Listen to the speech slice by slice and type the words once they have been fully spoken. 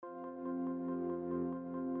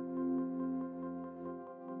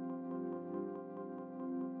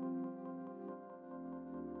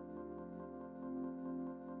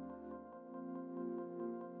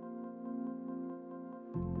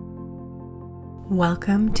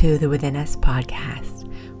Welcome to the Within Us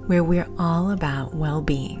podcast, where we're all about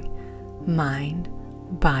well-being, mind,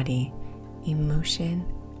 body, emotion,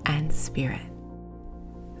 and spirit.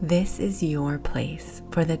 This is your place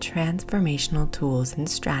for the transformational tools and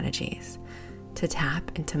strategies to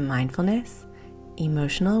tap into mindfulness,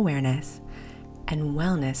 emotional awareness, and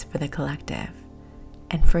wellness for the collective,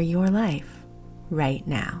 and for your life right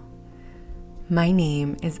now. My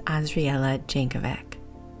name is Azriela Jankovic,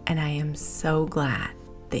 and I am so glad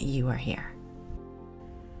that you are here.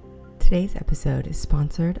 Today's episode is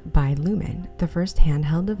sponsored by Lumen, the first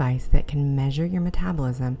handheld device that can measure your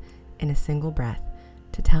metabolism in a single breath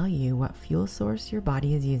to tell you what fuel source your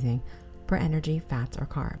body is using for energy, fats, or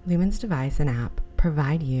carbs. Lumen's device and app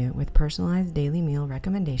provide you with personalized daily meal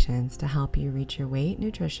recommendations to help you reach your weight,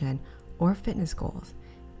 nutrition, or fitness goals,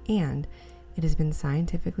 and it has been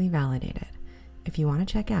scientifically validated. If you want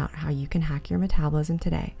to check out how you can hack your metabolism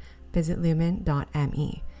today, visit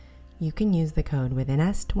lumen.me. You can use the code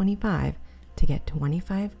WithinUs25 to get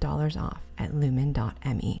 $25 off at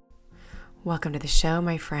lumen.me. Welcome to the show,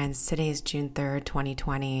 my friends. Today is June 3rd,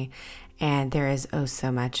 2020, and there is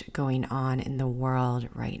so much going on in the world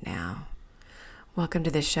right now. Welcome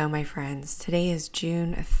to the show, my friends. Today is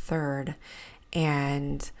June 3rd,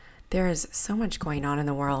 and there is so much going on in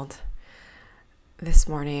the world. This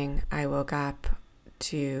morning, I woke up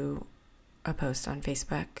to a post on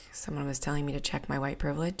Facebook. Someone was telling me to check my white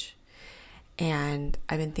privilege. And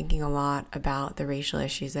I've been thinking a lot about the racial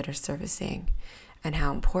issues that are surfacing and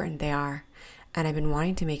how important they are. And I've been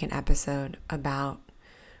wanting to make an episode about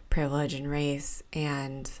privilege and race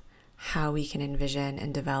and how we can envision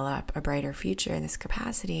and develop a brighter future in this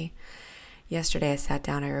capacity. Yesterday, I sat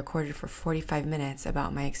down, I recorded for 45 minutes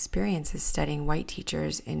about my experiences studying white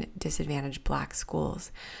teachers in disadvantaged Black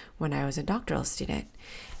schools when I was a doctoral student.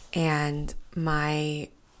 And my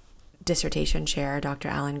dissertation chair, Dr.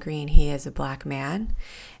 Alan Green, he is a Black man,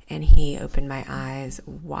 and he opened my eyes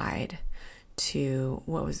wide to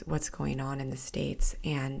what's going on in the States.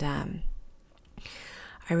 And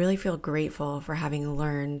I really feel grateful for having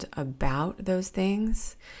learned about those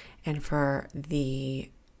things and for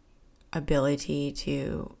the ability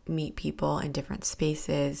to meet people in different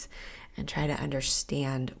spaces and try to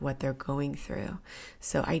understand what they're going through.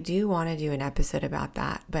 So I do want to do an episode about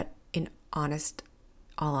that, but in all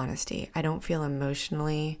honesty, I don't feel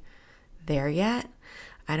emotionally there yet.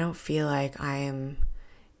 I don't feel like I am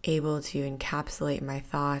able to encapsulate my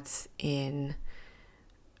thoughts in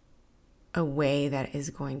a way that is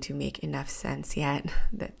going to make enough sense yet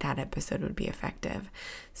that episode would be effective.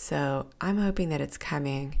 So I'm hoping that it's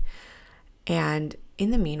coming. And in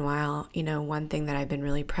the meanwhile, one thing that I've been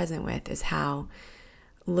really present with is how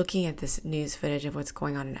looking at this news footage of what's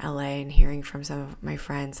going on in LA and hearing from some of my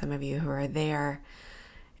friends, some of you who are there,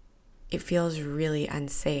 it feels really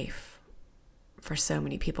unsafe for so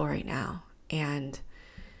many people right now. And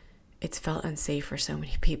it's felt unsafe for so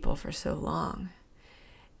many people for so long.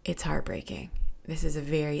 It's heartbreaking. This is a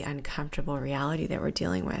very uncomfortable reality that we're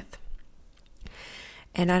dealing with.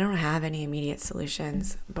 And I don't have any immediate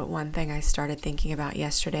solutions, but one thing I started thinking about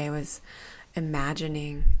yesterday was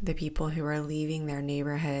imagining the people who are leaving their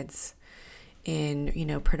neighborhoods in,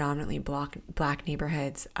 predominantly black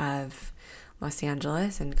neighborhoods of Los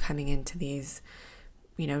Angeles and coming into these,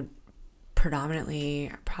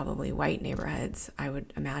 predominantly probably white neighborhoods, I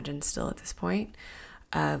would imagine still at this point,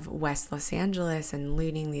 of West Los Angeles and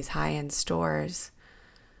looting these high-end stores.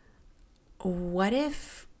 What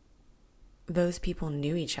if those people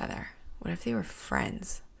knew each other? What if they were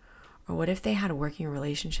friends? Or what if they had working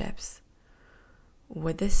relationships?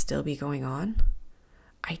 Would this still be going on?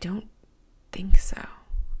 I don't think so.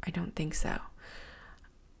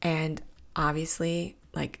 And obviously,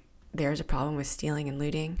 there's a problem with stealing and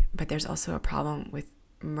looting, but there's also a problem with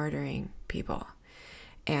murdering people.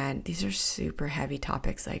 And these are super heavy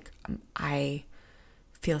topics. I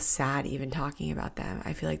feel sad even talking about them.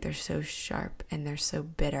 I feel like they're so sharp and they're so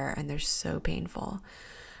bitter and they're so painful.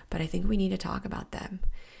 But I think we need to talk about them.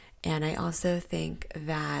 And I also think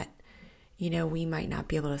that, we might not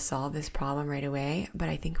be able to solve this problem right away, but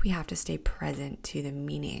I think we have to stay present to the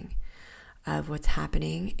meaning of what's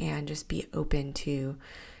happening and just be open to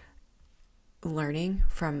learning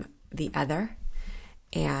from the other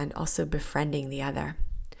and also befriending the other.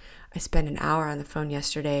 I spent an hour on the phone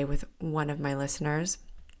yesterday with one of my listeners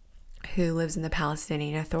who lives in the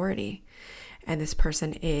Palestinian Authority. And this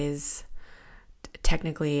person is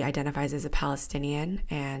technically identifies as a Palestinian.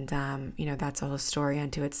 And, that's a whole story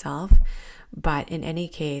unto itself. But in any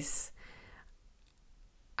case,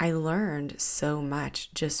 I learned so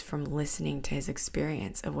much just from listening to his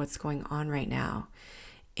experience of what's going on right now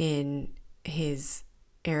in his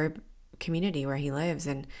Arab community where he lives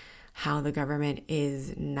and how the government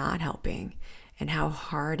is not helping and how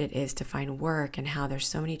hard it is to find work and how there's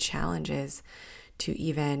so many challenges to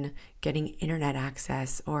even getting internet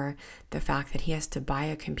access, or the fact that he has to buy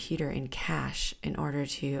a computer in cash in order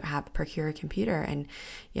to procure a computer, and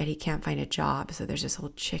yet he can't find a job. So there's this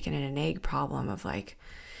whole chicken and an egg problem of like,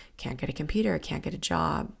 can't get a computer, can't get a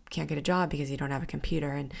job because you don't have a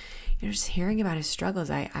computer. And just hearing about his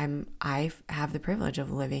struggles, I have the privilege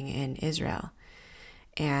of living in Israel,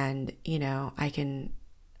 and I can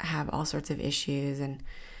have all sorts of issues and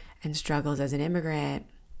struggles as an immigrant,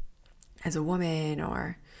 as a woman,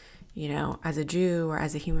 or as a Jew, or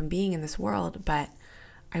as a human being in this world. But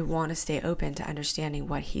I want to stay open to understanding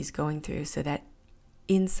what he's going through, so that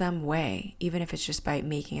in some way, even if it's just by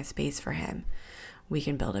making a space for him, we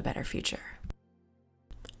can build a better future.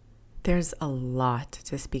 There's a lot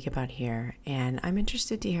to speak about here, and I'm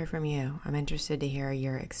interested to hear from you. I'm interested to hear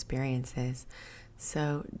your experiences.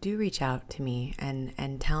 So do reach out to me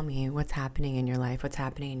and tell me what's happening in your life, what's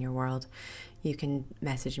happening in your world. You can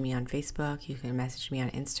message me on Facebook, you can message me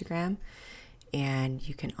on Instagram, and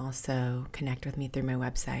you can also connect with me through my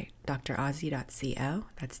website, drazi.co.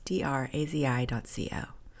 That's drazi.co.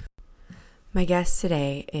 My guest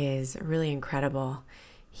today is really incredible.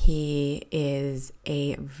 He is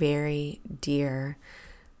a very dear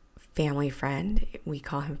family friend. We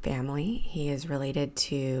call him family. He is related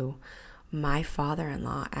to my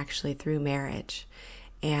father-in-law, actually through marriage.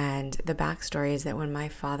 And the backstory is that when my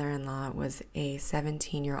father-in-law was a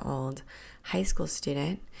 17-year-old high school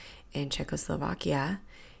student in Czechoslovakia,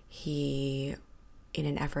 he, in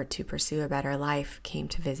an effort to pursue a better life, came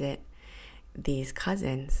to visit these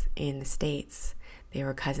cousins in the States. They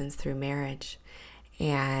were cousins through marriage,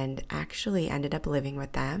 and actually ended up living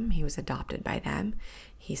with them. He was adopted by them.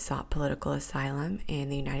 He sought political asylum in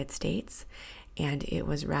the United States, and it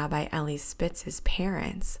was Rabbi Eli Spitz's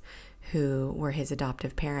parents, who were his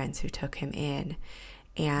adoptive parents, who took him in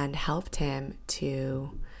and helped him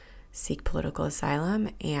to seek political asylum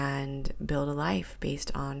and build a life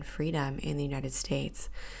based on freedom in the United States.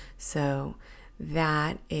 So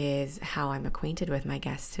that is how I'm acquainted with my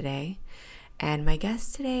guest today. And my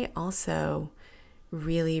guest today also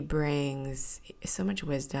really brings so much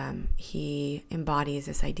wisdom. He embodies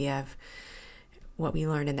this idea of what we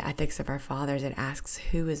learned in the Ethics of Our Fathers. It asks,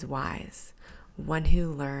 who is wise? One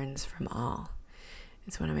who learns from all.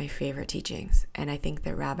 It's one of my favorite teachings. And I think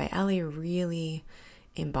that Rabbi Eli really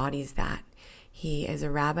embodies that. He is a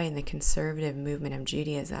rabbi in the conservative movement of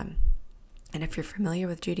Judaism. And if you're familiar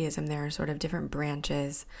with Judaism, there are sort of different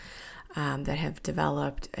branches that have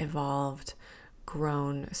developed, evolved,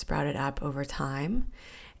 grown, sprouted up over time.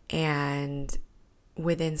 And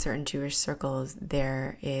within certain Jewish circles,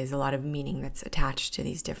 there is a lot of meaning that's attached to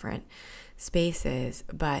these different spaces.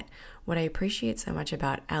 But what I appreciate so much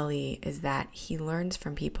about Eli is that he learns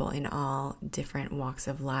from people in all different walks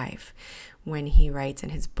of life. When he writes in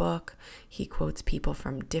his book, he quotes people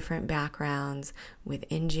from different backgrounds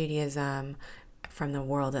within Judaism, from the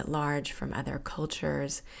world at large, from other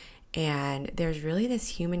cultures. And there's really this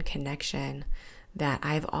human connection that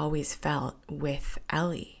I've always felt with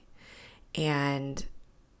Eli, and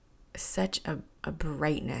such a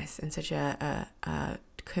brightness and such a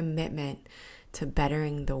commitment to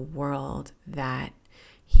bettering the world that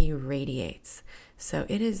he radiates. So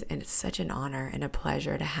it's such an honor and a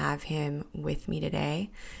pleasure to have him with me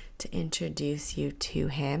today, to introduce you to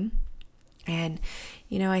him. And,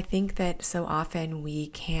 I think that so often we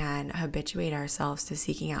can habituate ourselves to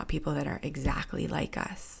seeking out people that are exactly like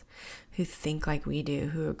us, who think like we do,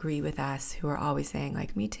 who agree with us, who are always saying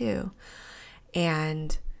like, me too.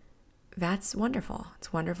 And that's wonderful.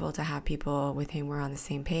 It's wonderful to have people with whom we're on the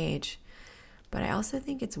same page. But I also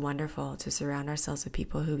think it's wonderful to surround ourselves with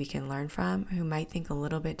people who we can learn from, who might think a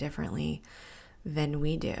little bit differently than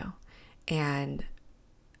we do. And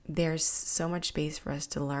there's so much space for us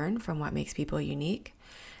to learn from what makes people unique.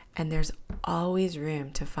 And there's always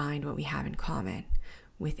room to find what we have in common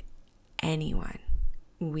with anyone.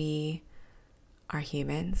 We are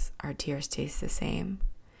humans. Our tears taste the same.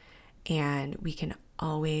 And we can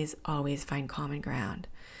always find common ground.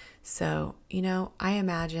 So, I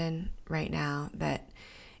imagine right now that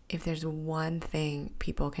if there's one thing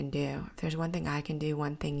people can do, if there's one thing I can do,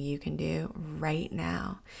 one thing you can do right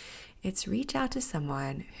now, it's reach out to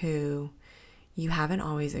someone who you haven't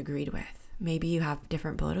always agreed with. Maybe you have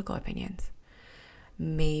different political opinions.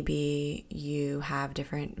 Maybe you have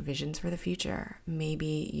different visions for the future.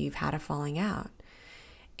 Maybe you've had a falling out.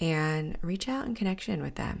 And reach out in connection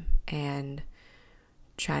with them and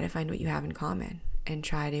try to find what you have in common, and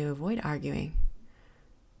try to avoid arguing.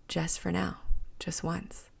 just for now, just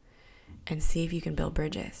once, and see if you can build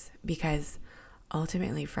bridges. Because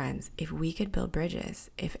ultimately, friends, if we could build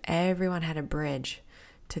bridges, if everyone had a bridge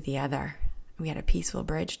to the other, we had a peaceful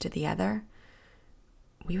bridge to the other,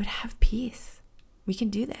 we would have peace. We can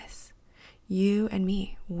do this. You and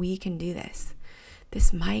me, we can do this.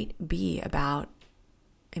 This might be about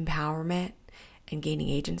empowerment and gaining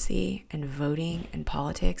agency and voting and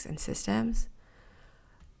politics and systems.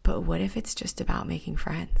 But what if it's just about making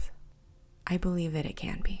friends? I believe that it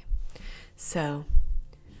can be. So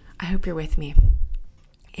I hope you're with me.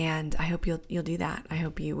 And I hope you'll do that. I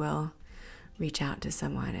hope you will reach out to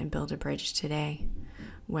someone and build a bridge today,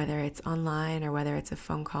 whether it's online or whether it's a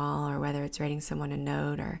phone call or whether it's writing someone a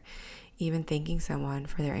note or even thanking someone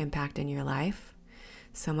for their impact in your life,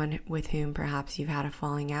 someone with whom perhaps you've had a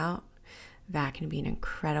falling out. That can be an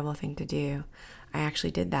incredible thing to do. I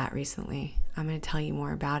actually did that recently. I'm going to tell you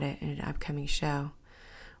more about it in an upcoming show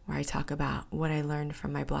where I talk about what I learned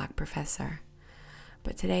from my Black professor.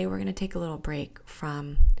 But today we're going to take a little break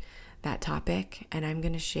from that topic, and I'm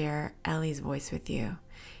going to share Ellie's voice with you.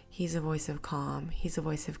 He's a voice of calm, he's a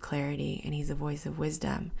voice of clarity, and he's a voice of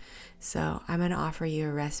wisdom. So I'm going to offer you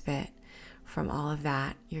a respite from all of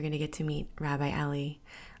that. You're going to get to meet Rabbi Ellie,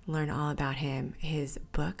 learn all about him, his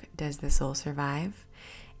book, Does the Soul Survive?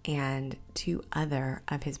 And 2 other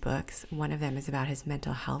of his books. One of them is about his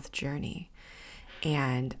mental health journey.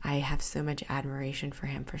 And I have so much admiration for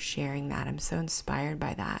him for sharing that. I'm so inspired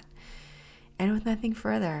by that. And with nothing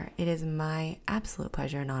further, it is my absolute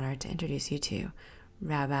pleasure and honor to introduce you to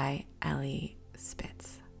Rabbi Ellie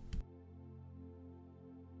Spitz.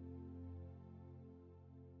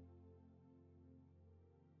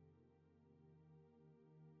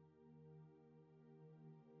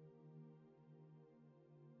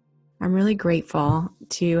 I'm really grateful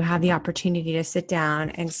to have the opportunity to sit down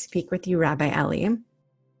and speak with you, Rabbi Ellie,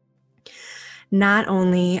 not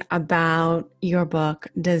only about your book,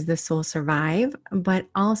 Does the Soul Survive?, but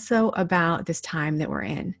also about this time that we're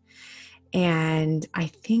in. And I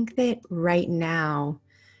think that right now,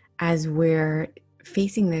 as we're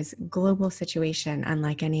facing this global situation,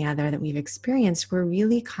 unlike any other that we've experienced, we're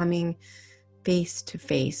really coming face to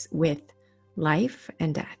face with life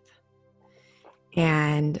and death.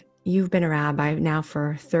 And you've been a rabbi now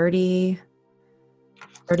for 30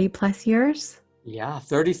 plus years? Yeah,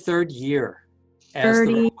 33rd year as the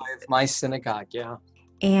rabbi of my synagogue, yeah.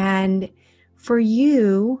 And for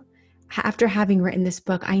you, after having written this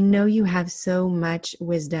book, I know you have so much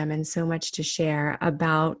wisdom and so much to share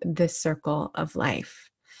about the circle of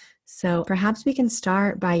life. So perhaps we can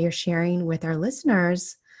start by your sharing with our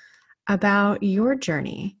listeners about your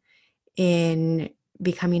journey in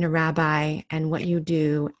becoming a rabbi and what you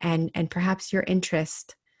do, and perhaps your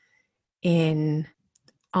interest in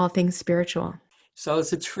all things spiritual. So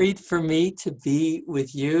it's a treat for me to be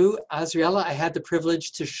with you, Azriela. I had the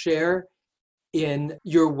privilege to share in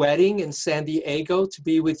your wedding in San Diego, to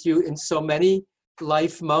be with you in so many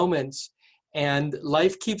life moments. And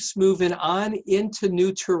life keeps moving on into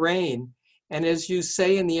new terrain. And as you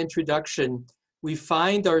say in the introduction, we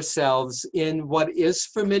find ourselves in what is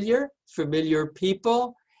familiar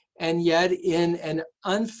people, and yet in an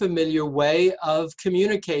unfamiliar way of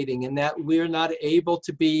communicating, in that we're not able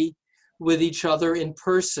to be with each other in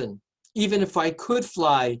person. Even if I could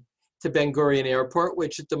fly to Ben Gurion Airport,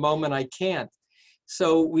 which at the moment I can't.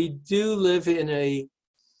 So we do live in a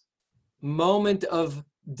moment of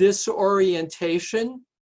disorientation.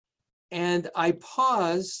 And I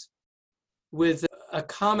pause with a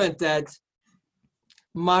comment that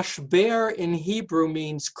mashber in Hebrew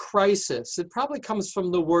means crisis. It probably comes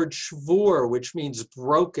from the word shvur, which means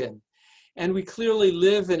broken. And we clearly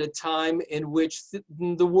live in a time in which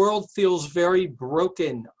the world feels very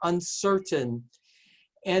broken, uncertain.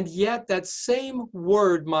 And yet that same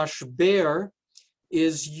word, mashber,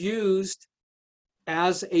 is used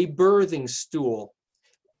as a birthing stool.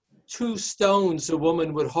 2 stones a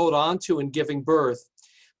woman would hold on to in giving birth,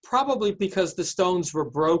 probably because the stones were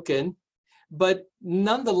broken. But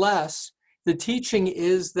nonetheless, the teaching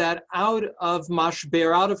is that out of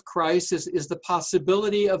mashber, out of crisis, is the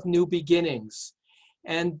possibility of new beginnings.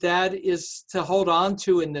 And that is to hold on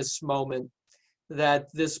to in this moment, that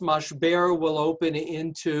this mashber will open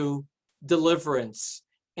into deliverance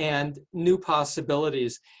and new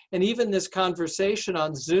possibilities. And even this conversation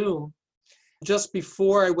on Zoom, just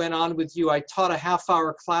before I went on with you, I taught a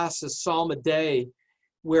half-hour class, a psalm a day,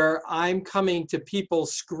 where I'm coming to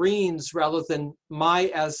people's screens rather than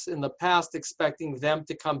as in the past, expecting them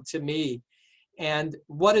to come to me. And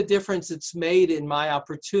what a difference it's made in my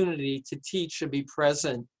opportunity to teach and be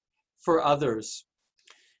present for others.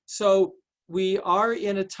 So we are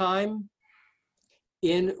in a time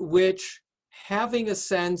in which having a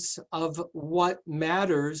sense of what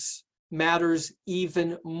matters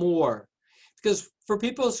even more. Because for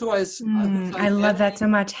people who I love that so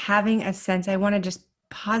much. Having a sense, I want to just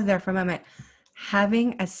pause there for a moment.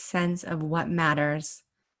 Having a sense of what matters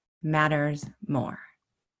more.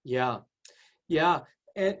 Yeah.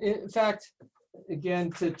 And in fact,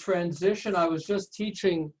 again, to transition, I was just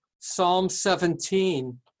teaching Psalm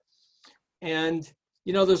 17. And,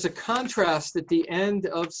 there's a contrast at the end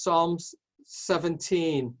of Psalm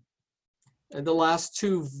 17, in the last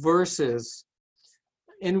two verses,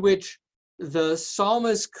 in which the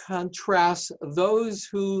psalmist contrasts those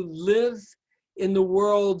who live in the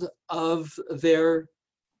world of their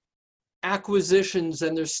acquisitions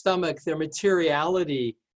and their stomach, their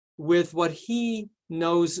materiality, with what he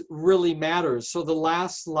knows really matters. So the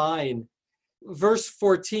last line, verse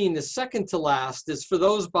 14, the second to last, is for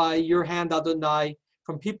those by your hand, Adonai,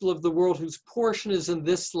 from people of the world whose portion is in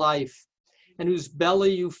this life and whose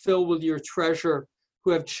belly you fill with your treasure,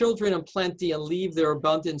 who have children in plenty and leave their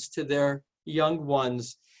abundance to their young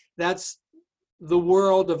ones. That's the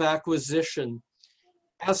world of acquisition.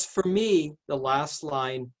 As for me, the last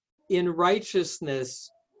line, in righteousness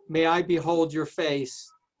may I behold your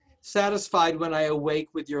face, satisfied when I awake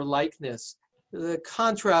with your likeness. The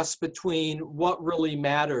contrast between what really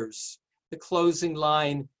matters. The closing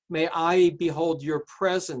line, may I behold your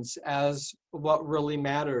presence as what really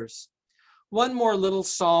matters. One more little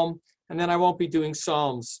psalm, and then I won't be doing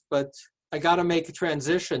psalms, but I got to make a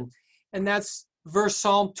transition. And that's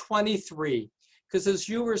Psalm 23. Because as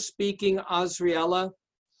you were speaking, Azriela,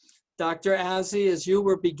 Dr. Azzi, as you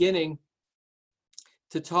were beginning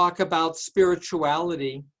to talk about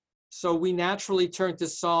spirituality, so we naturally turn to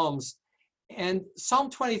Psalms. And Psalm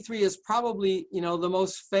 23 is probably, the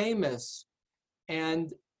most famous.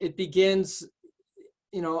 And it begins,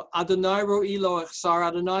 Adonai ro'i lo echsar,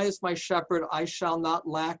 Adonai is my shepherd, I shall not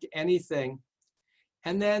lack anything.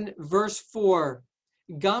 And then verse 4,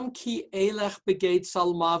 Gam ki elech begeit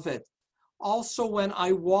sal mavet. Also when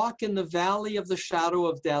I walk in the valley of the shadow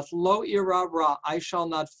of death, lo ira ra, I shall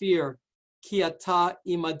not fear, ki ata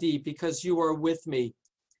imadi, because you are with me.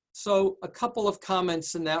 So a couple of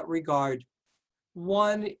comments in that regard.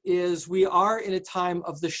 One is we are in a time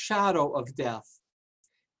of the shadow of death.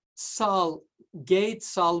 Sal, gate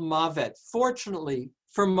sal mavet. Fortunately,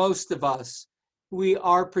 for most of us, we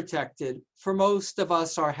are protected. For most of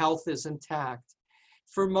us, our health is intact.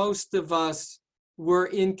 For most of us, we're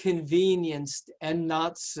inconvenienced and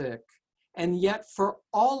not sick. And yet for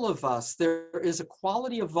all of us, there is a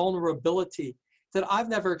quality of vulnerability that I've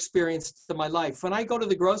never experienced in my life. When I go to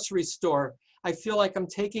the grocery store, I feel like I'm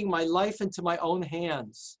taking my life into my own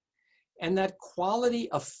hands. And that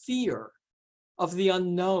quality of fear, of the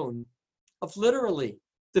unknown, of literally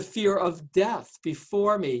the fear of death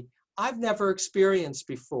before me, I've never experienced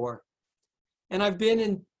before. And I've been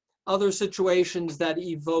in other situations that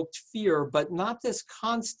evoked fear, but not this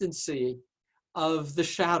constancy of the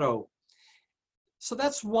shadow. So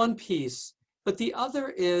that's one piece. But the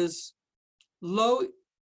other is one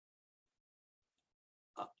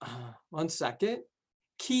second.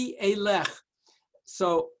 Ki elech.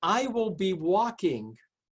 So I will be walking.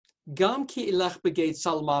 Gam ki elech begeit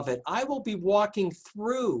sal mavet. I will be walking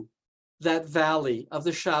through that valley of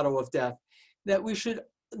the shadow of death. That we should,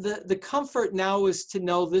 the comfort now is to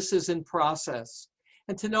know this is in process.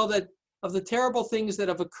 And to know that of the terrible things that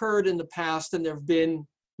have occurred in the past, and there have been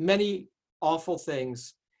many awful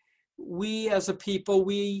things, we as a people,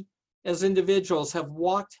 we as individuals have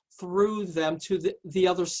walked through them to the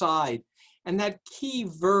other side. And that key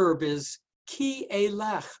verb is ki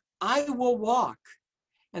elech, I will walk.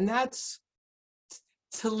 And that's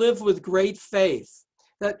to live with great faith.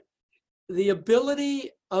 That the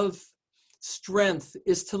ability of strength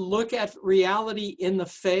is to look at reality in the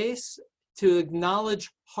face, to acknowledge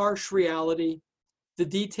harsh reality, the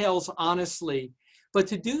details honestly, but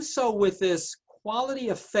to do so with this quality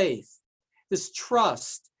of faith, this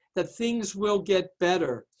trust that things will get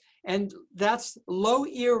better. And that's lo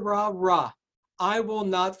ira ra. I will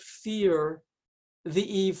not fear the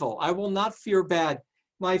evil. I will not fear bad.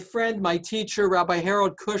 My friend, my teacher, Rabbi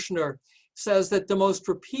Harold Kushner, says that the most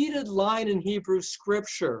repeated line in Hebrew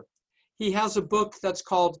scripture, he has a book that's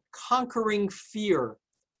called Conquering Fear.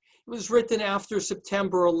 It was written after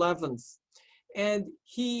September 11th. And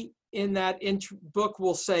he, in that book,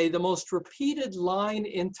 will say the most repeated line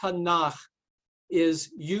in Tanakh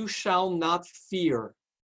is, you shall not fear.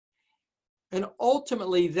 And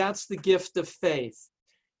ultimately, that's the gift of faith.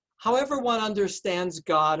 However one understands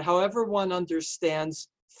God, however one understands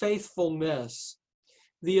faithfulness,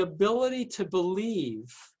 the ability to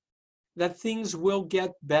believe that things will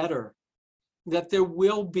get better, that there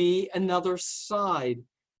will be another side,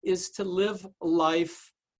 is to live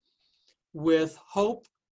life with hope,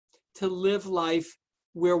 to live life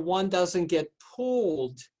where one doesn't get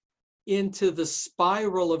pulled into the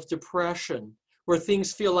spiral of depression, where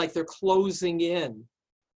things feel like they're closing in.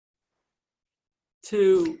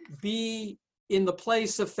 To be in the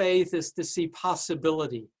place of faith is to see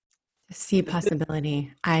possibility. See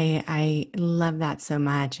possibility. I love that so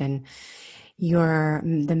much. And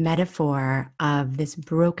the metaphor of this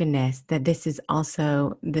brokenness, that this is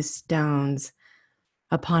also the stones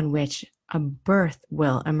upon which a birth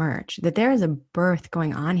will emerge, that there is a birth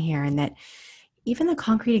going on here, and that even the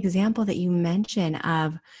concrete example that you mentioned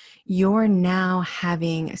of you're now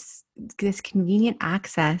having this convenient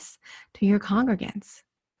access to your congregants.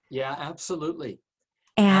 Yeah, absolutely.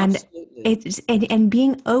 And Absolutely. and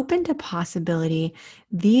being open to possibility,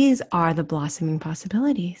 these are the blossoming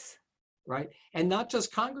possibilities. Right. And not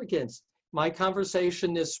just congregants. My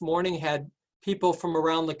conversation this morning had people from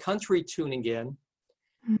around the country tuning in,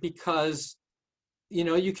 because,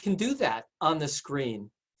 you can do that on the screen.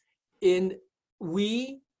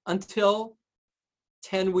 We, until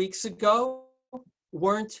 10 weeks ago,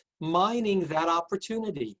 weren't mining that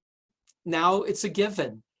opportunity. Now it's a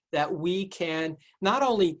given that we can not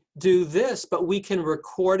only do this, but we can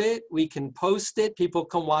record it, we can post it, people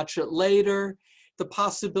can watch it later. The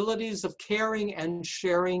possibilities of caring and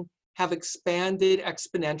sharing have expanded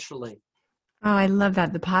exponentially. Oh, I love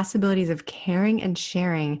that. The possibilities of caring and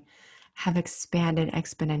sharing have expanded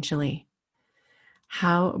exponentially.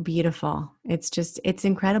 How beautiful. It's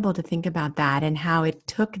incredible to think about that, and how it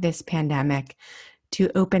took this pandemic to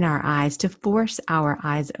open our eyes, to force our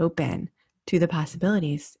eyes open to the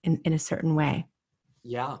possibilities in a certain way.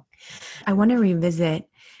 Yeah. I want to revisit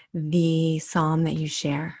the psalm that you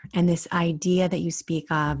share and this idea that you speak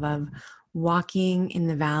of walking in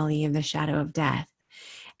the valley of the shadow of death.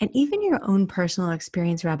 And even your own personal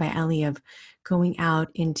experience, Rabbi Eli, of going out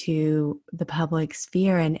into the public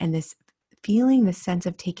sphere and this feeling, the sense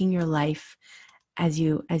of taking your life, as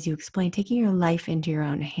you explained, taking your life into your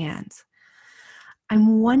own hands.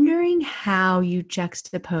 I'm wondering how you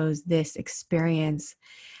juxtapose this experience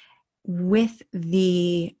with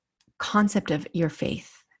the concept of your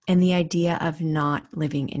faith and the idea of not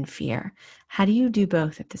living in fear. How do you do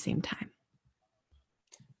both at the same time?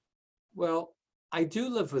 Well, I do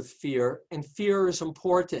live with fear, and fear is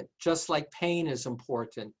important, just like pain is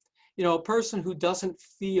important. A person who doesn't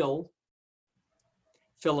fill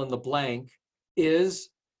in the blank, is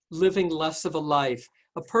living less of a life.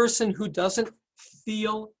 A person who doesn't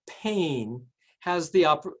feel pain has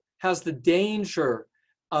the danger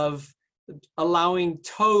of allowing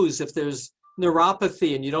toes, if there's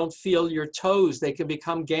neuropathy and you don't feel your toes, they can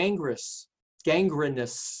become gangrenous.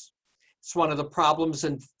 It's one of the problems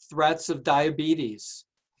and threats of diabetes.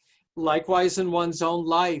 Likewise, in one's own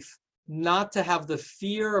life, not to have the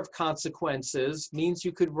fear of consequences means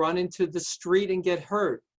you could run into the street and get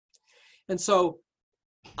hurt. And so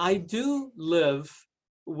I do live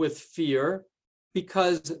with fear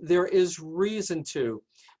because there is reason to.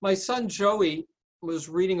 My son Joey was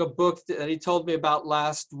reading a book that he told me about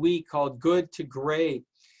last week called Good to Great.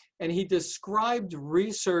 And he described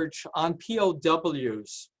research on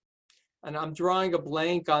POWs. And I'm drawing a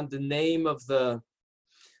blank on the name of the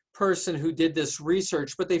person who did this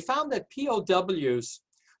research, but they found that POWs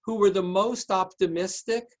who were the most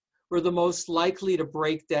optimistic were the most likely to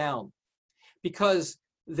break down, because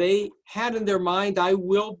they had in their mind, I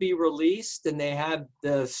will be released, and they had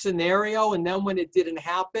the scenario, and then when it didn't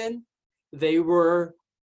happen, they were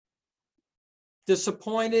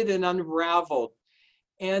disappointed and unraveled.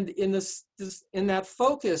 And in that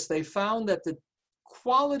focus, they found that the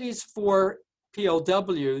qualities for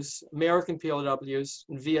POWs, American POWs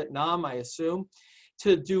in Vietnam, I assume,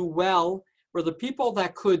 to do well were the people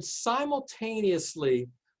that could simultaneously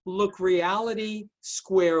look reality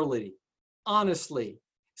squarely, honestly,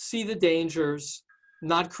 see the dangers,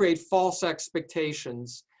 not create false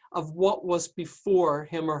expectations of what was before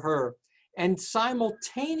him or her, and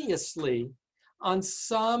simultaneously, on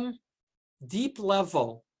some deep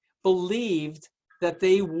level, believed that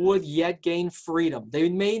they would yet gain freedom. They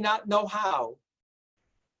may not know how,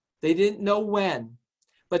 they didn't know when,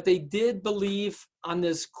 but they did believe on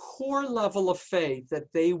this core level of faith that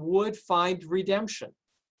they would find redemption.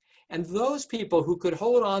 And those people who could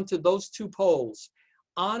hold on to those two poles,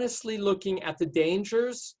 honestly looking at the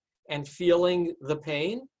dangers and feeling the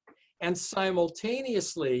pain, and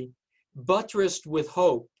simultaneously buttressed with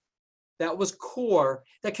hope, that was core,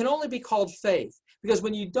 that can only be called faith. Because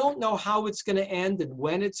when you don't know how it's going to end and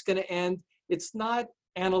when it's going to end, it's not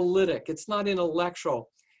analytic, it's not intellectual.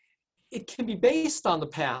 It can be based on the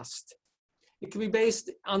past. It can be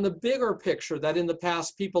based on the bigger picture that in the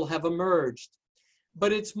past people have emerged.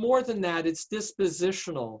 But it's more than that, it's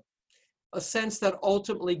dispositional, a sense that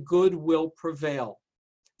ultimately good will prevail,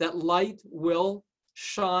 that light will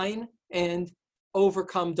shine and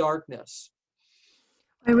overcome darkness.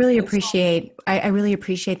 I really appreciate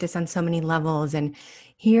this on so many levels, and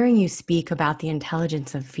hearing you speak about the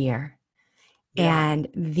intelligence of fear Yeah, and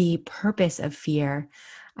the purpose of fear.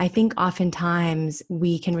 I think oftentimes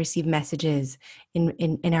we can receive messages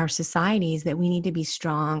in our societies that we need to be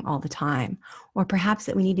strong all the time, or perhaps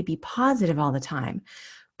that we need to be positive all the time.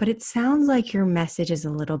 But it sounds like your message is a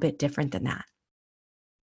little bit different than that.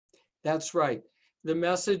 that's right. The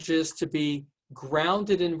message is to be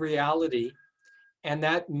grounded in reality, and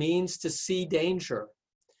that means to see danger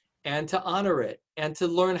and to honor it and to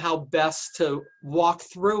learn how best to walk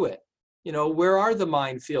through it. You know, where are the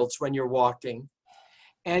minefields when you're walking?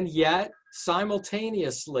 And yet,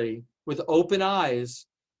 simultaneously, with open eyes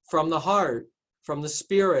from the heart, from the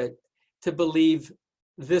spirit, to believe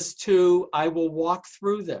this too, I will walk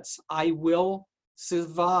through this. I will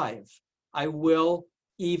survive. I will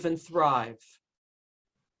even thrive.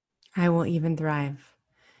 I will even thrive.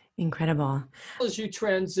 Incredible. As you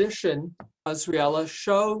transition, Azriela,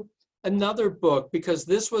 show another book, because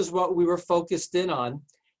this was what we were focused in on.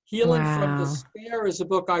 Healing from Wow. Despair is a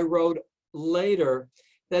book I wrote later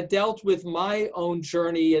that dealt with my own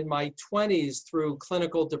journey in my 20s through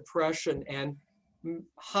clinical depression and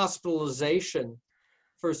hospitalization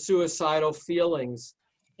for suicidal feelings.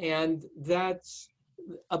 And that's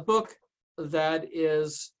a book that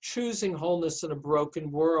is Choosing Wholeness in a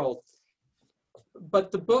Broken World.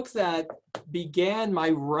 But the book that began my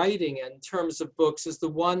writing in terms of books is the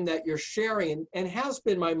one that you're sharing and has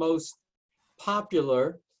been my most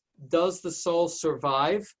popular, Does the Soul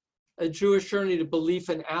Survive? A Jewish Journey to Belief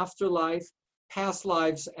in Afterlife, Past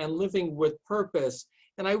Lives, and Living with Purpose.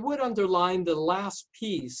 And I would underline the last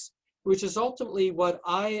piece, which is ultimately what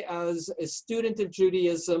I, as a student of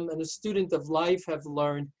Judaism and a student of life, have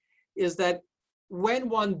learned, is that when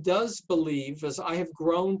one does believe, as I have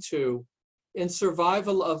grown to, in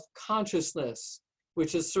survival of consciousness,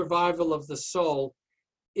 which is survival of the soul,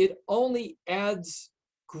 it only adds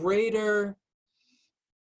greater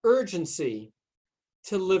urgency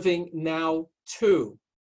to living now too.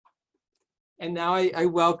 And now I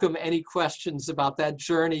welcome any questions about that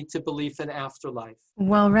journey to belief in afterlife.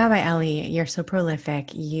 Well, Rabbi Eli, you're so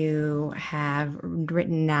prolific. You have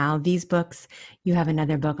written now these books. You have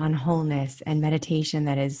another book on wholeness and meditation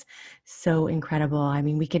that is so incredible. I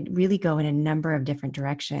mean, we could really go in a number of different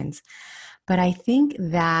directions. But I think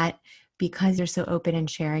that because you're so open and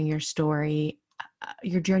sharing your story,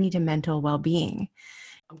 your journey to mental well-being.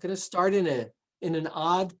 I'm going to start in an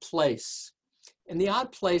odd place. And the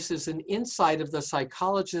odd place is an insight of the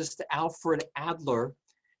psychologist Alfred Adler,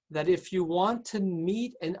 that if you want to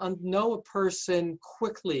meet and know a person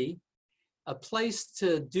quickly, a place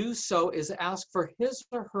to do so is ask for his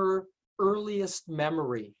or her earliest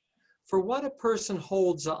memory. For what a person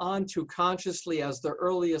holds on to consciously as their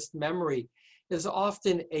earliest memory is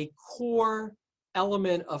often a core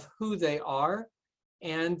element of who they are,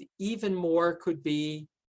 and even more could be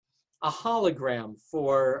a hologram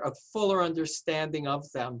for a fuller understanding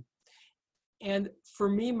of them. And for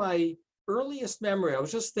me, my earliest memory, I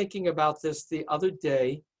was just thinking about this the other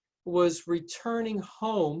day, was returning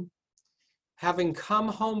home, having come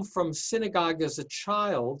home from synagogue as a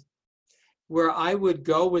child, where I would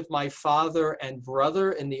go with my father and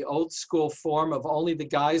brother in the old school form of only the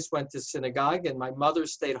guys went to synagogue and my mother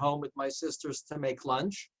stayed home with my sisters to make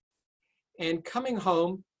lunch. And coming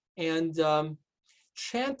home and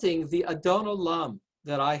chanting the Adon Olam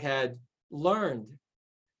that I had learned.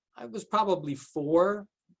 I was probably 4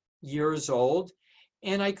 years old,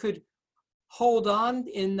 and I could hold on,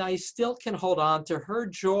 and I still can hold on to her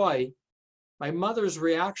joy, my mother's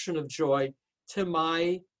reaction of joy to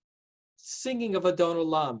my singing of Adon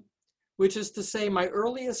Olam, which is to say my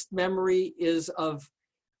earliest memory is of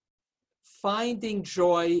finding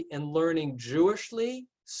joy in learning Jewishly,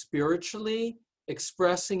 spiritually,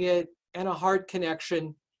 expressing it, and a heart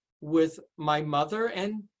connection with my mother,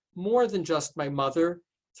 and more than just my mother,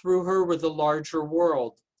 through her with the larger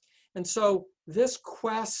world. And so this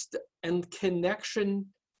quest and connection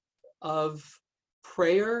of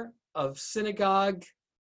prayer, of synagogue,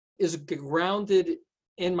 is grounded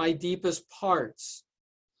in my deepest parts.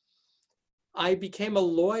 I became a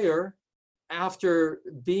lawyer after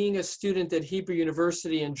being a student at Hebrew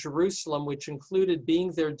University in Jerusalem, which included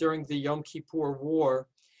being there during the Yom Kippur War,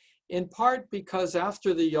 in part because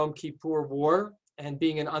after the Yom Kippur War and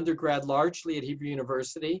being an undergrad largely at Hebrew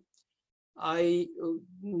University, I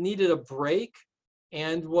needed a break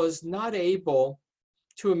and was not able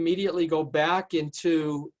to immediately go back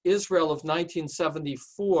into Israel of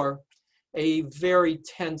 1974, a very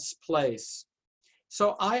tense place.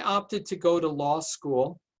 So I opted to go to law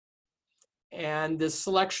school, and the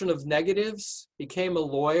selection of negatives, became a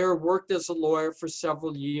lawyer, worked as a lawyer for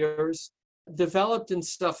several years, developed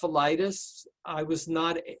encephalitis,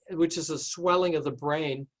 which is a swelling of the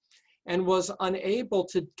brain, and was unable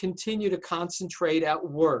to continue to concentrate at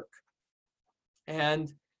work,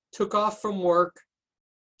 and took off from work,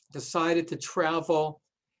 decided to travel.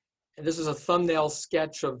 And this is a thumbnail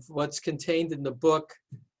sketch of what's contained in the book,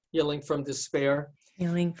 Healing from Despair.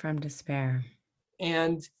 Healing from Despair.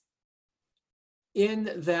 And in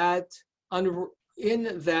that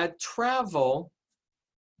travel,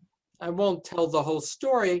 I won't tell the whole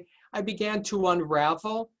story, I began to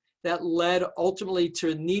unravel. That led ultimately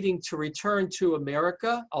to needing to return to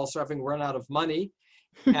America, also having run out of money.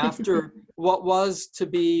 After what was to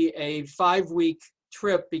be a 5-week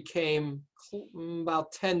trip became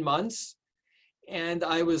about 10 months, and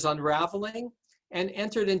I was unraveling and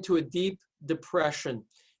entered into a deep depression.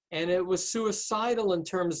 And it was suicidal in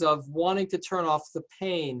terms of wanting to turn off the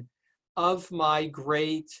pain of my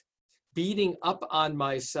great beating up on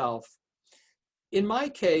myself. In my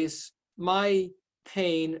case, my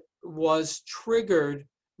pain was triggered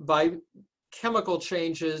by chemical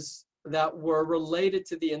changes that were related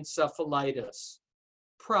to the encephalitis,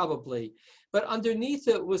 probably. But underneath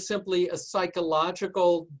it was simply a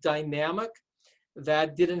psychological dynamic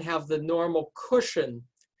that didn't have the normal cushion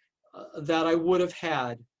that I would have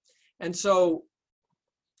had. And so,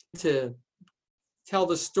 to tell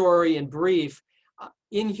the story in brief,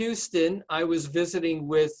 in Houston, I was visiting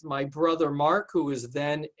with my brother Mark, who was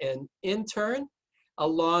then an intern,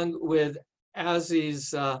 along with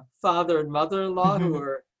Azzy's father and mother-in-law, who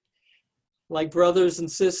are like brothers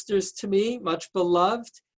and sisters to me, much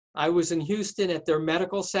beloved. I was in Houston at their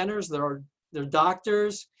medical centers, their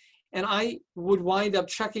doctors, and I would wind up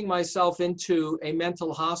checking myself into a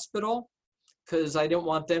mental hospital because I didn't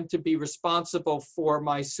want them to be responsible for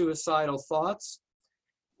my suicidal thoughts.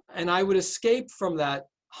 And I would escape from that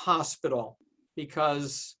hospital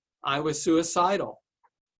because I was suicidal.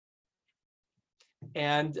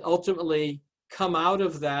 And ultimately come out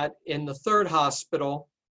of that in the third hospital,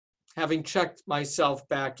 having checked myself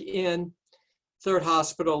back in. Third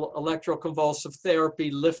hospital, electroconvulsive therapy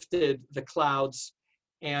lifted the clouds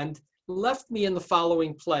and left me in the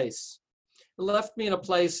following place. It left me in a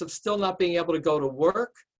place of still not being able to go to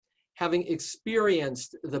work, having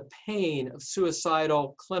experienced the pain of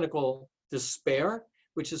suicidal clinical despair,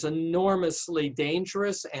 which is enormously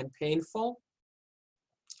dangerous and painful,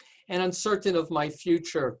 and uncertain of my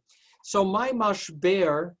future. So my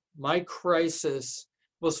mashber, my crisis,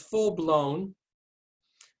 was full-blown,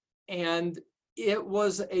 and it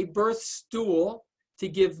was a birth stool to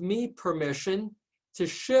give me permission to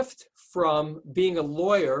shift from being a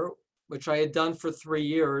lawyer, which I had done for 3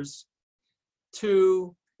 years,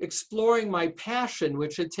 to exploring my passion,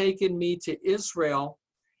 which had taken me to Israel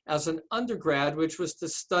as an undergrad, which was to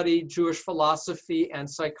study Jewish philosophy and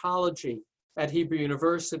psychology at Hebrew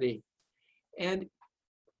University. And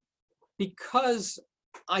because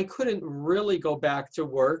I couldn't really go back to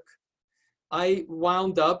work, I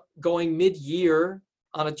wound up going mid-year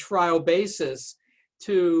on a trial basis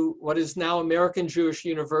to what is now American Jewish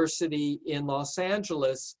University in Los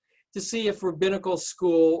Angeles to see if rabbinical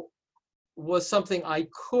school was something I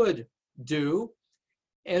could do.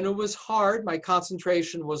 And it was hard. My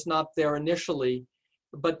concentration was not there initially,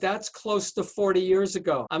 but that's close to 40 years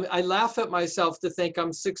ago. I laugh at myself to think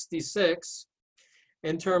I'm 66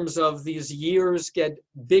 in terms of these years get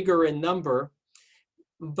bigger in number.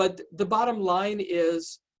 But the bottom line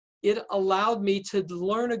is it allowed me to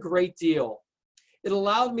learn a great deal. It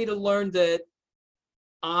allowed me to learn that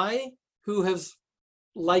I, who have,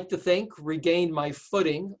 like to think, regained my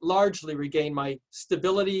footing, largely regained my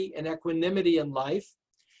stability and equanimity in life,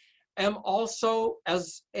 am also,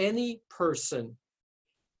 as any person,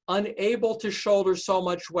 unable to shoulder so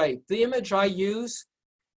much weight. The image I use,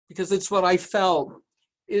 because it's what I felt,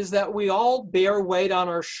 is that we all bear weight on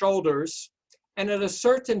our shoulders. And at a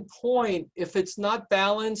certain point, if it's not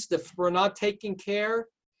balanced, if we're not taking care,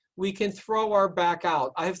 we can throw our back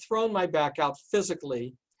out. I have thrown my back out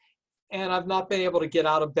physically, and I've not been able to get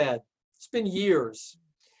out of bed. It's been years,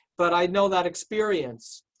 but I know that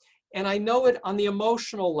experience. And I know it on the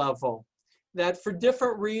emotional level. that for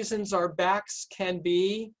different reasons, our backs can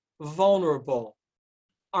be vulnerable.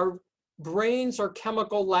 Our brains are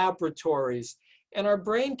chemical laboratories, and our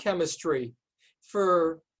brain chemistry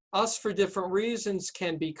for us for different reasons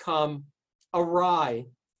can become awry.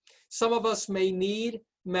 Some of us may need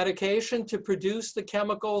medication to produce the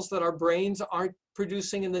chemicals that our brains aren't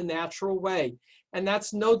producing in the natural way. And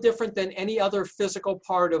that's no different than any other physical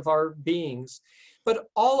part of our beings. But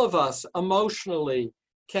all of us emotionally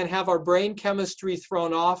can have our brain chemistry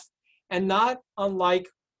thrown off, and not unlike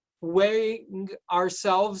weighing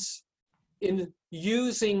ourselves in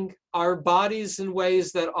using our bodies in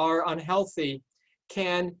ways that are unhealthy,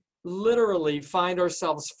 can literally find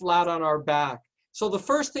ourselves flat on our back. So the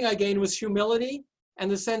first thing I gained was humility and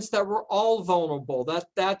the sense that we're all vulnerable.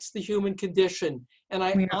 That's the human condition. And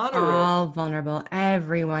I We're honor it. all vulnerable,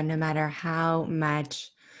 everyone, no matter how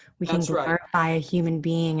much we can That's right. glorify a human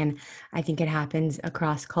being. And I think it happens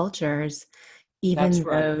across cultures. That's Even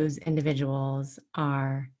right. those individuals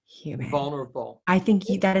are human. Vulnerable. I think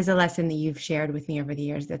that is a lesson that you've shared with me over the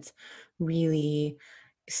years that's really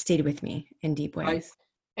stayed with me in deep Right. ways.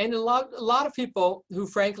 And a lot of people who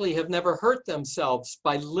frankly have never hurt themselves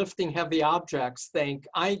by lifting heavy objects think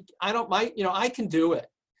I can do it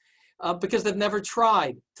because they've never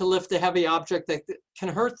tried to lift a heavy object that can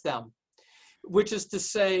hurt them, which is to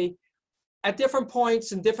say, at different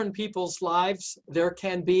points in different people's lives, there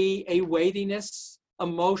can be a weightiness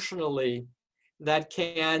emotionally that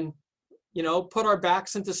can, put our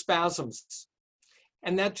backs into spasms.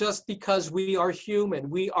 And that just because we are human,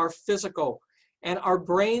 we are physical, and our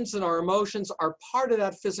brains and our emotions are part of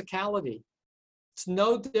that physicality. It's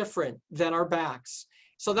no different than our backs.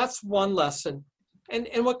 So that's one lesson.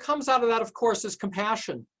 And what comes out of that, of course, is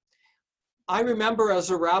compassion. I remember as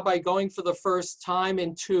a rabbi going for the first time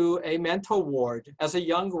into a mental ward as a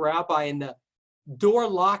young rabbi, and the door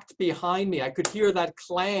locked behind me. I could hear that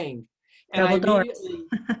clang. And I Double doors.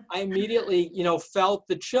 immediately, felt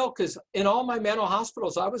the chill, because in all my mental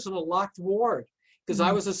hospitals, I was in a locked ward because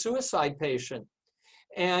I was a suicide patient.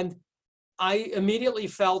 And I immediately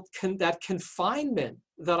felt that confinement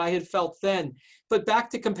that I had felt then. But back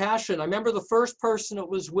to compassion, I remember the first person it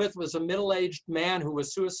was with was a middle-aged man who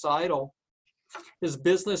was suicidal. His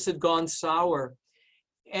business had gone sour.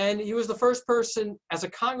 And he was the first person as a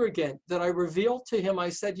congregant that I revealed to him. I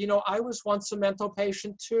said, I was once a mental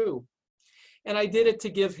patient too. And I did it to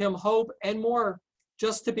give him hope and more,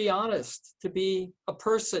 just to be honest, to be a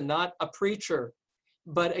person, not a preacher,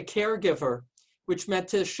 but a caregiver, which meant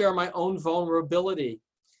to share my own vulnerability.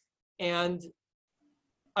 And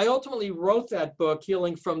I ultimately wrote that book,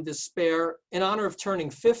 Healing from Despair, in honor of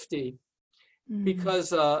turning 50,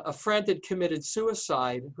 because a friend had committed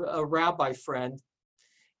suicide, a rabbi friend.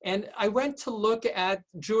 And I went to look at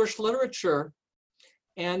Jewish literature,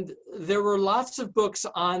 and there were lots of books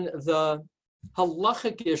on the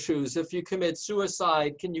halachic issues. If you commit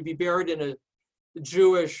suicide, can you be buried in a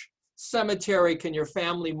Jewish cemetery? Can your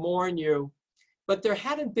family mourn you? But there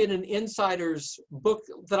hadn't been an insider's book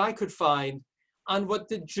that I could find on what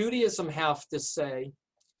did Judaism have to say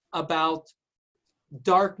about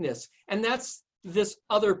darkness. And that's this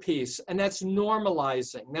other piece, and that's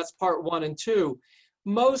normalizing. That's part 1 and 2.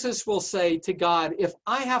 Moses will say to God, if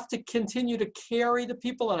I have to continue to carry the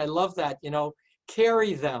people, and I love that,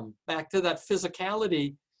 carry them back to that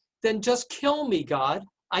physicality, then just kill me, God.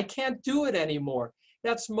 I can't do it anymore.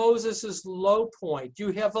 That's Moses's low point.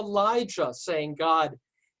 You have Elijah saying, God,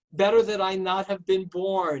 better that I not have been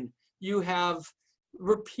born. You have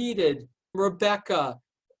repeated Rebecca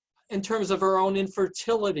in terms of her own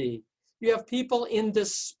infertility. You have people in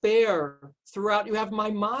despair throughout. You have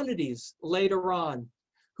Maimonides later on,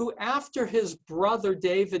 who after his brother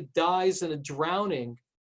David dies in a drowning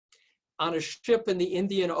on a ship in the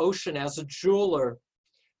Indian Ocean as a jeweler,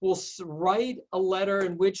 will write a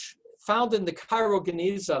letter found in the Cairo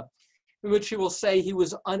Geniza, in which he will say he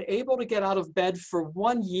was unable to get out of bed for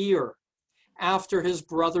 1 year after his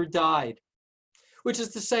brother died, which is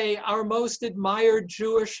to say our most admired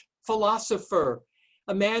Jewish philosopher,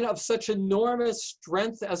 a man of such enormous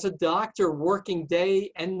strength as a doctor working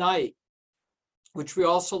day and night, which we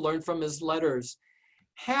also learn from his letters,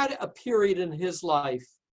 had a period in his life.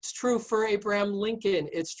 It's true for Abraham Lincoln.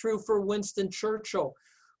 It's true for Winston Churchill,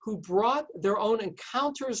 who brought their own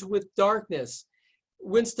encounters with darkness.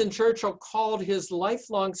 Winston Churchill called his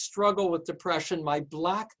lifelong struggle with depression my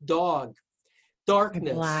black dog,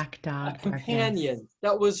 darkness, Black dog, a companion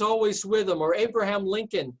that was always with him. Or Abraham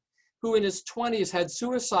Lincoln, who in his 20s had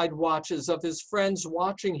suicide watches of his friends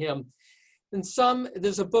watching him. And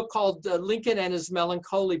there's a book called Lincoln and His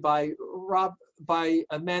Melancholy by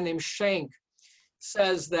a man named Schenck,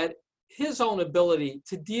 says that his own ability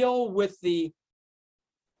to deal with the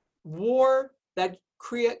war that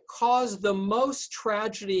caused the most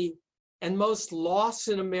tragedy and most loss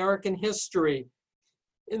in American history.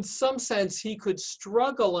 In some sense, he could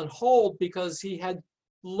struggle and hold because he had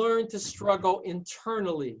learned to struggle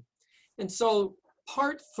internally. And so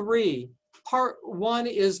part one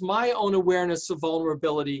is my own awareness of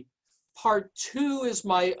vulnerability. Part two is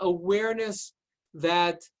my awareness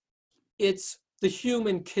that it's the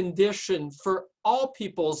human condition for all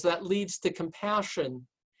peoples that leads to compassion.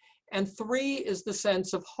 And three is the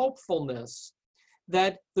sense of hopefulness,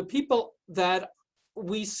 that the people that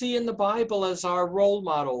we see in the Bible as our role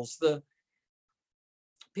models, the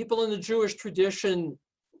people in the Jewish tradition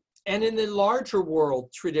and in the larger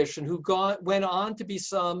world tradition who went on to be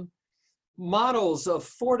some models of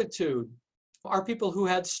fortitude, are people who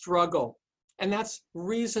had struggle. And that's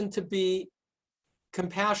reason to be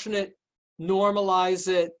compassionate, normalize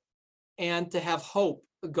it, and to have hope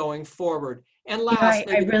going forward. And last,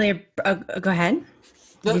 I really, go ahead.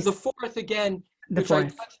 The fourth, again, which I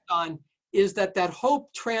touched on, is that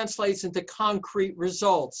hope translates into concrete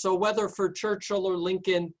results. So whether for Churchill or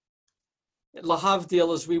Lincoln,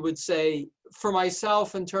 lahavdil, as we would say, for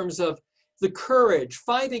myself in terms of the courage,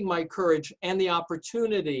 finding my courage and the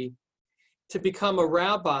opportunity to become a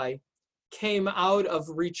rabbi came out of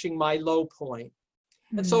reaching my low point.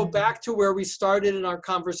 And so back to where we started in our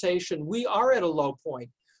conversation, we are at a low point.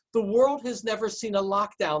 The world has never seen a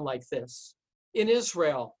lockdown like this. In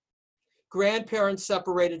Israel, grandparents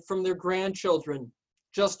separated from their grandchildren,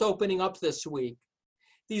 just opening up this week.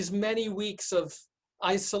 These many weeks of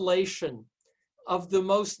isolation of the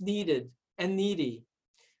most needed and needy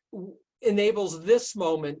enables this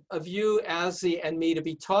moment of you, Azzy, and me to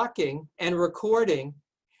be talking and recording,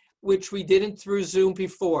 which we didn't through Zoom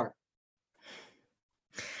before.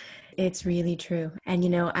 It's really true. And,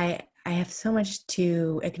 I have so much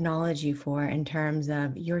to acknowledge you for in terms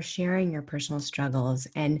of your sharing your personal struggles.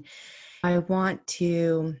 And I want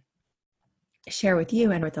to share with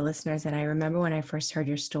you and with the listeners that I remember when I first heard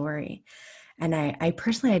your story. And I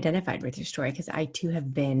personally identified with your story because I too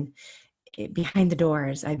have been behind the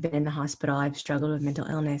doors. I've been in the hospital. I've struggled with mental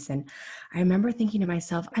illness. And I remember thinking to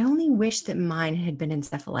myself, I only wish that mine had been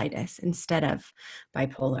encephalitis instead of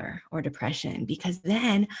bipolar or depression, because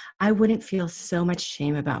then I wouldn't feel so much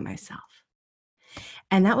shame about myself.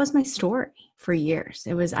 And that was my story for years.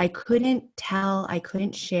 It was, I couldn't tell, I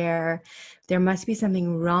couldn't share. There must be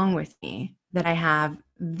something wrong with me that I have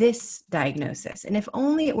this diagnosis. And if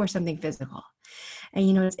only it were something physical.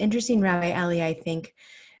 And, it's interesting, Rabbi Eli, I think,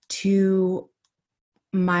 to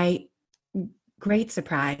my great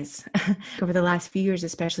surprise, over the last few years,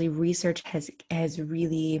 especially, research has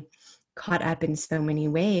really caught up in so many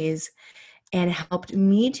ways and helped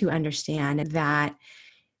me to understand that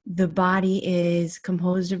the body is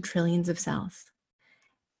composed of trillions of cells.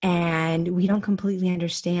 And we don't completely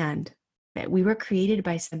understand that we were created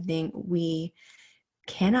by something we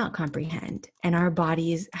cannot comprehend. And our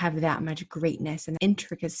bodies have that much greatness and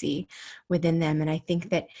intricacy within them. And I think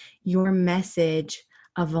that your message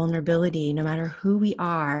of vulnerability, no matter who we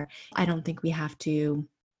are, I don't think we have to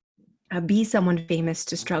be someone famous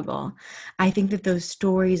to struggle. I think that those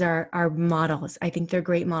stories are models. I think they're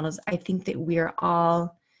great models. I think that we're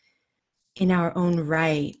all in our own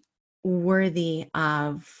right worthy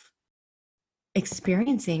of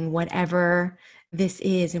experiencing whatever this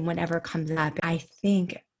is and whatever comes up. I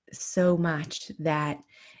think so much that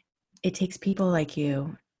it takes people like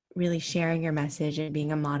you really sharing your message and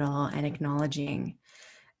being a model and acknowledging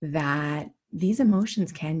that these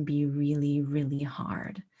emotions can be really, really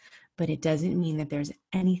hard, but it doesn't mean that there's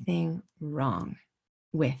anything wrong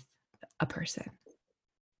with a person.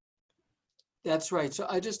 That's right. So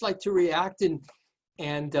I just like to react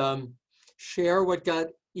and share what got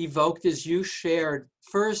evoked as you shared.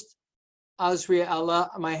 First, Azriela,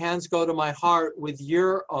 my hands go to my heart with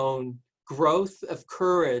your own growth of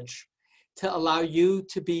courage to allow you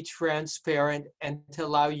to be transparent and to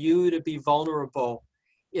allow you to be vulnerable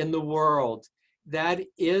in the world. That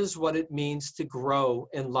is what it means to grow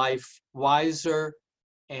in life, wiser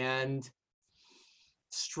and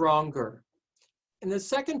stronger. And the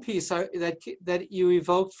second piece that you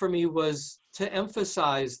evoked for me was to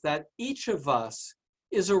emphasize that each of us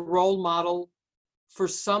is a role model for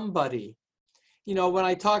somebody. When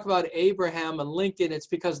I talk about Abraham and Lincoln, it's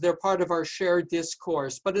because they're part of our shared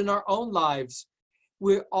discourse. But in our own lives,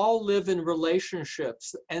 we all live in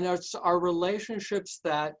relationships, and it's our relationships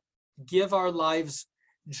that give our lives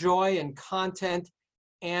joy and content,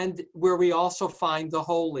 and where we also find the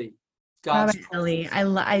holy. God's Rabbi Ellie,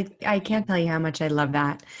 presence. I can't tell you how much I love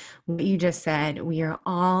that. What you just said, we are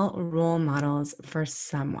all role models for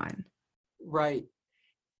someone. Right,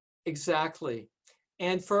 exactly.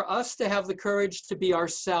 And for us to have the courage to be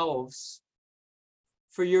ourselves,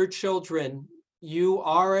 for your children, you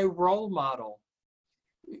are a role model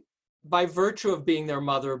by virtue of being their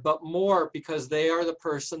mother, but more because they are the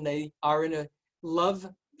person they are in a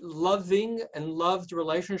loving and loved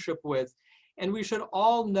relationship with. And we should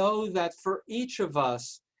all know that for each of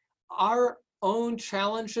us, our own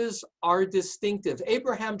challenges are distinctive.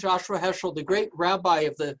 Abraham Joshua Heschel, the great rabbi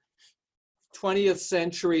of the 20th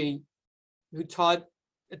century who taught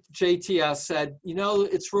at JTS, said,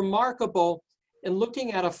 it's remarkable in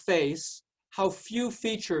looking at a face how few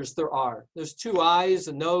features there are. There's 2 eyes,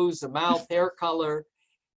 a nose, a mouth, hair color.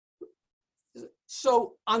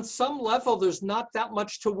 So on some level, there's not that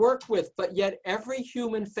much to work with, but yet every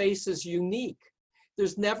human face is unique.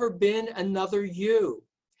 There's never been another you.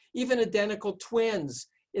 Even identical twins,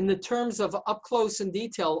 in the terms of up close and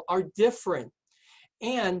detail, are different.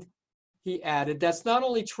 And he added, that's not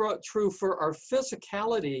only true for our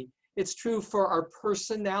physicality, it's true for our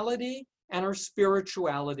personality and our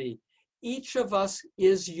spirituality. Each of us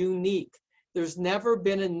is unique. There's never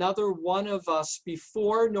been another one of us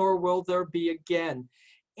before, nor will there be again.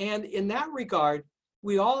 And in that regard,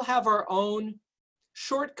 we all have our own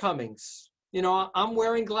shortcomings. I'm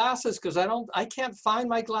wearing glasses because I can't find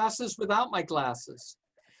my glasses without my glasses,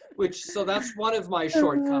 so that's one of my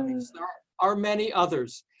shortcomings. There are many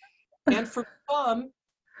others. And for some,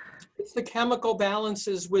 it's the chemical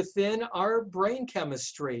balances within our brain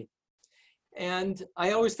chemistry. And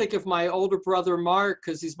I always think of my older brother, Mark,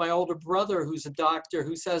 because he's my older brother who's a doctor,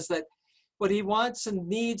 who says that what he wants and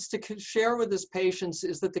needs to share with his patients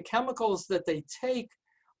is that the chemicals that they take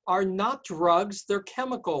are not drugs, they're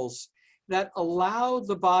chemicals that allow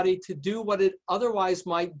the body to do what it otherwise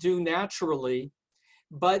might do naturally.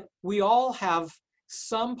 But we all have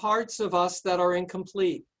some parts of us that are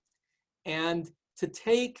incomplete. And to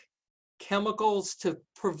take chemicals to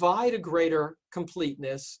provide a greater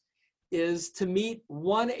completeness is to meet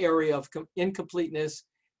one area of incompleteness,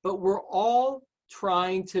 but we're all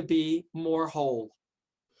trying to be more whole.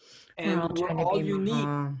 We're And all we're trying to all be unique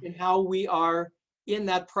more. in how we are in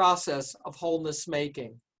that process of wholeness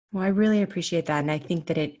making. Well, I really appreciate that. And I think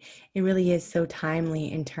that it really is so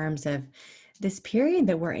timely in terms of this period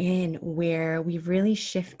that we're in where we've really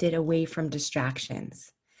shifted away from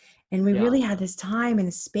distractions. And we Yeah, really had this time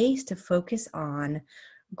and space to focus on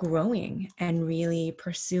growing and really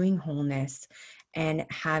pursuing wholeness and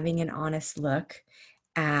having an honest look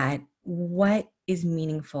at what is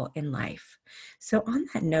meaningful in life. So, on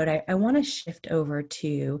that note, I want to shift over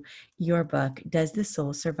to your book, Does the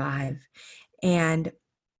Soul Survive? And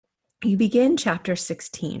you begin chapter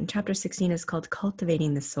 16. Chapter 16 is called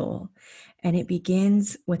Cultivating the Soul, and it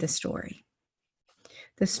begins with a story.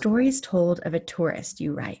 The story is told of a tourist,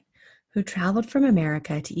 you write, who traveled from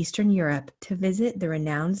America to Eastern Europe to visit the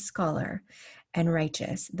renowned scholar and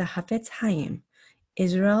righteous, the Hafetz Chaim,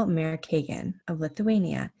 Israel Meir Kagan of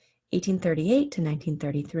Lithuania, 1838 to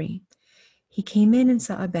 1933. He came in and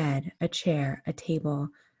saw a bed, a chair, a table,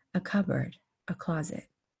 a cupboard, a closet,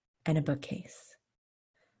 and a bookcase.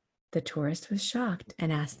 The tourist was shocked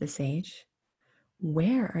and asked the sage,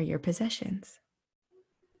 "Where are your possessions?"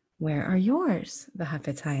 "Where are yours?" the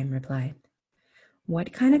Hafetz Chaim replied.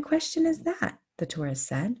 "What kind of question is that?" the tourist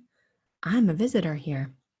said. "I'm a visitor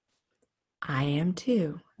here." "I am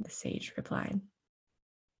too," the sage replied.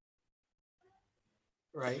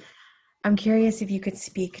 right. I'm curious if you could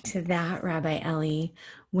speak to that, Rabbi Ellie,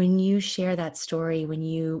 when you share that story, when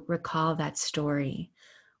you recall that story.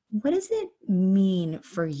 What does it mean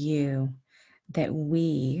for you that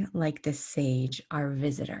we, like the sage, are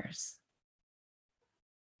visitors?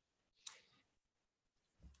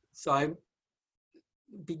 So I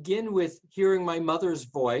begin with hearing my mother's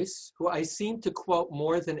voice, who I seem to quote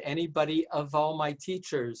more than anybody of all my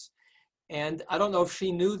teachers. And I don't know if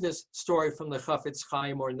she knew this story from the Chafetz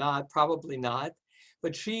Chaim or not, probably not,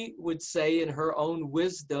 but she would say in her own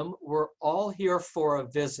wisdom, we're all here for a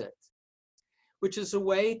visit, which is a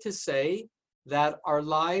way to say that our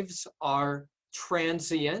lives are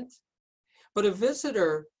transient, but a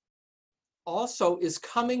visitor also is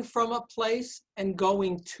coming from a place and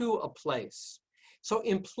going to a place. So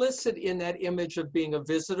implicit in that image of being a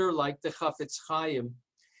visitor, like the Chafetz Chaim,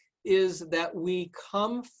 is that we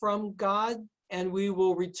come from God and we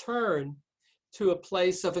will return to a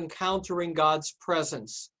place of encountering God's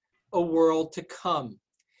presence, a world to come.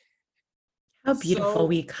 How beautiful. So,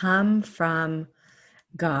 We come from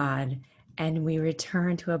God and we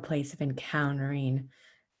return to a place of encountering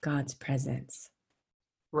God's presence.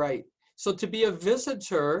 Right. So to be a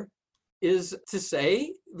visitor is to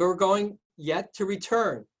say we're going yet to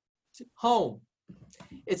return home.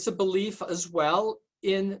 It's a belief as well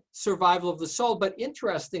in survival of the soul. But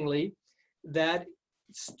interestingly, that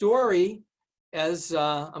story, as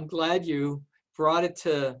I'm glad you brought it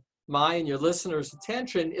to my and your listeners'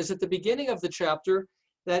 attention, is at the beginning of the chapter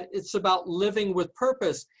that it's about living with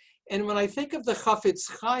purpose. And when I think of the Chafetz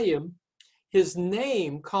Chaim, his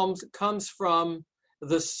name comes from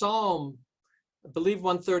the Psalm, I believe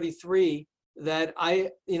 133, that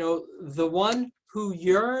the one who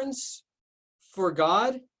yearns for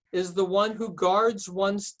God is the one who guards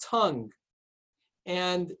one's tongue.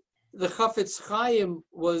 And the Chafetz Chaim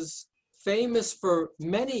was famous for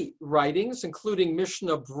many writings, including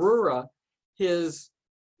Mishnah Brura. It's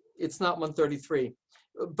not 133,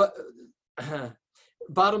 but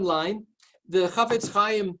bottom line, the Chafetz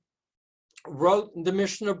Chaim wrote the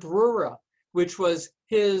Mishnah Brura, which was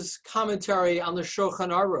his commentary on the Shulchan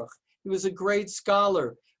Aruch. He was a great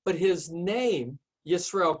scholar, but his name,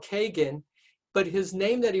 Yisrael Kagan, but his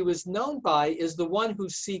name that he was known by is the one who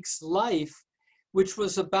seeks life, which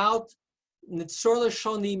was about Nitzor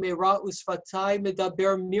Lashoni Meira Usfatai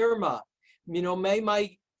Medaber Mirma. May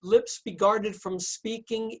my lips be guarded from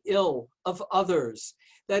speaking ill of others.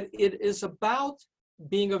 That it is about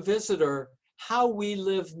being a visitor, how we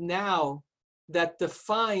live now, that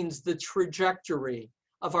defines the trajectory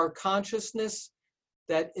of our consciousness,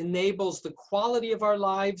 that enables the quality of our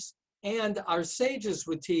lives, and our sages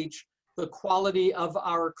would teach the quality of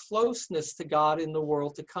our closeness to God in the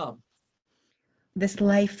world to come. This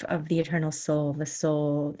life of the eternal soul, the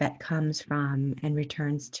soul that comes from and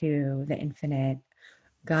returns to the infinite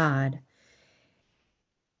God.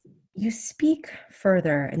 You speak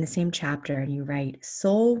further in the same chapter and you write,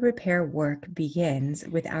 soul repair work begins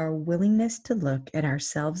with our willingness to look at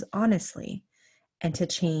ourselves honestly and to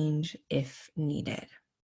change if needed.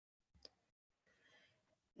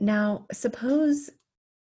 Now, suppose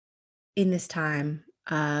in this time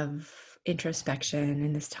of introspection,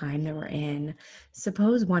 in this time that we're in,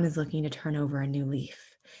 suppose one is looking to turn over a new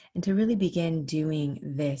leaf and to really begin doing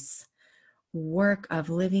this work of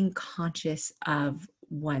living conscious of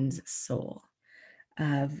one's soul,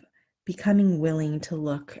 of becoming willing to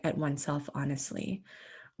look at oneself honestly.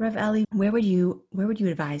 Rav Eli, where would you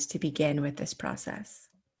advise to begin with this process?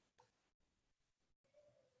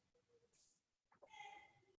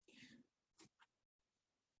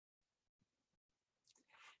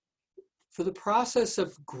 For the process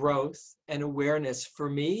of growth and awareness, for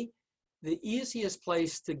me, the easiest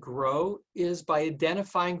place to grow is by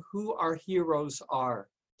identifying who our heroes are.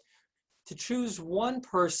 To choose one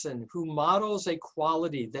person who models a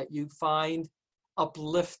quality that you find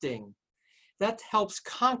uplifting, that helps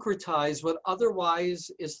concretize what otherwise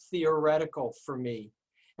is theoretical for me.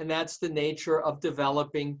 And that's the nature of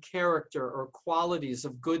developing character or qualities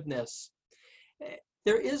of goodness.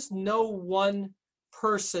 There is no one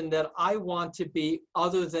person that I want to be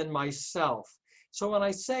other than myself. So when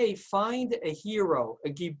I say find a hero, a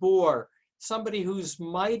gibor, somebody who's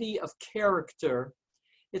mighty of character,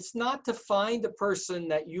 it's not to find the person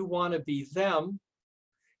that you want to be them.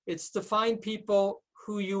 It's to find people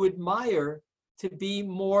who you admire to be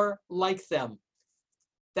more like them.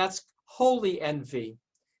 That's holy envy.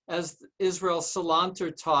 As Israel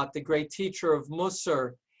Salanter taught, the great teacher of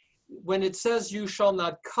Musar, when it says you shall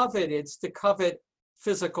not covet, it's to covet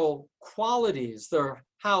physical qualities, their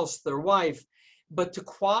house, their wife, but to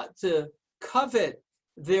covet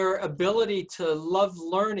their ability to love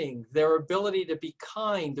learning, their ability to be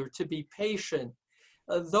kind or to be patient.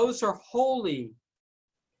 Those are holy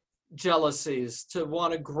jealousies to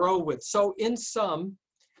want to grow with. So in sum,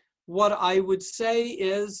 what I would say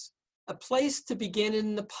is a place to begin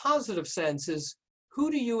in the positive sense is, who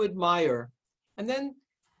do you admire? And then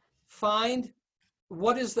find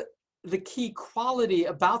what is the key quality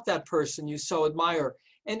about that person you so admire.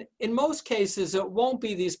 And in most cases, it won't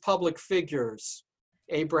be these public figures,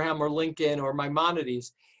 Abraham or Lincoln or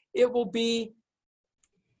Maimonides. It will be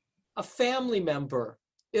a family member.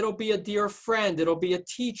 It'll be a dear friend. It'll be a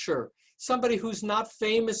teacher, somebody who's not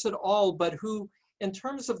famous at all, but who, in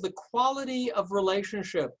terms of the quality of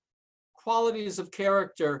relationship, qualities of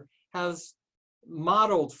character, has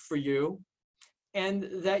modeled for you, and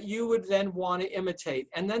that you would then want to imitate.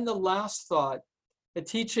 And then the last thought, the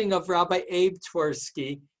teaching of Rabbi Abe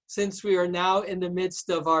Twersky, since we are now in the midst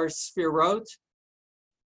of our Sfirot,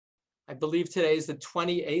 I believe today is the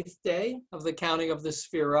 28th day of the counting of the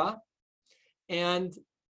Sfirah, and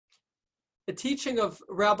the teaching of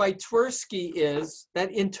Rabbi Twersky is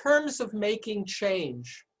that in terms of making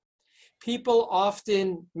change, people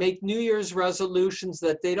often make New Year's resolutions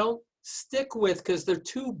that they don't stick with because they're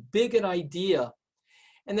too big an idea.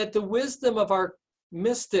 And that the wisdom of our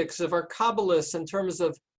mystics, of our Kabbalists, in terms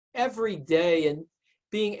of every day and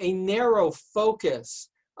being a narrow focus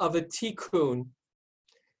of a tikkun,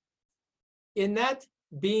 in that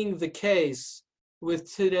being the case,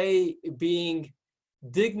 with today being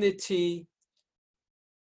dignity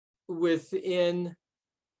within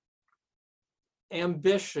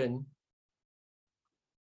ambition,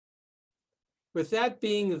 with that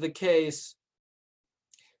being the case,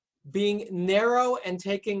 being narrow and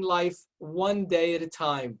taking life one day at a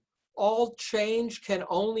time. All change can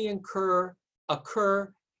only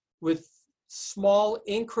occur with small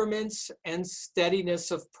increments and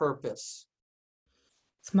steadiness of purpose.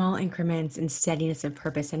 Small increments and steadiness of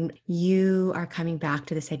purpose. And you are coming back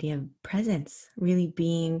to this idea of presence, really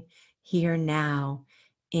being here now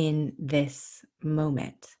in this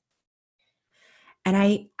moment. And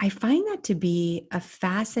I find that to be a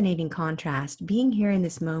fascinating contrast, being here in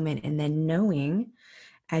this moment and then knowing,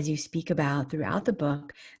 as you speak about throughout the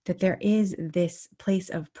book, that there is this place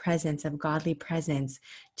of presence, of godly presence,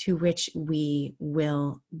 to which we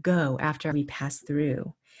will go after we pass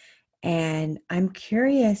through. And I'm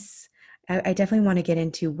curious, I definitely want to get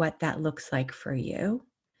into what that looks like for you.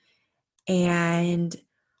 And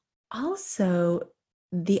also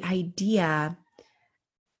the idea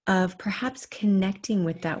of perhaps connecting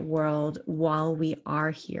with that world while we are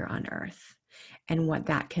here on earth and what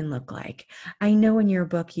that can look like. I know in your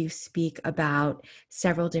book you speak about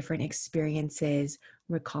several different experiences,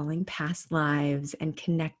 recalling past lives and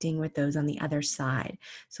connecting with those on the other side.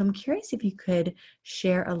 So I'm curious if you could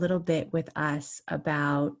share a little bit with us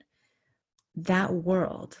about that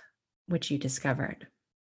world which you discovered.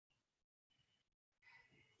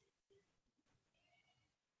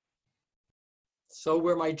 So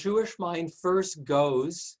where my Jewish mind first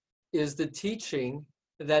goes is the teaching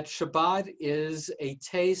that Shabbat is a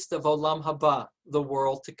taste of Olam Haba, the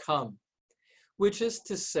world to come, which is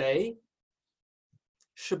to say,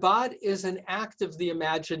 Shabbat is an act of the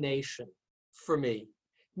imagination for me,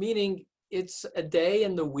 meaning it's a day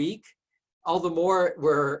in the week. All the more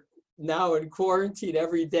we're now in quarantine,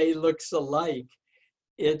 every day looks alike.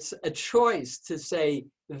 It's a choice to say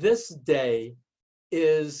this day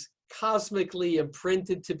is cosmically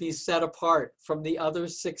imprinted to be set apart from the other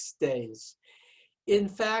 6 days. In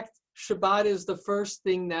fact, Shabbat is the first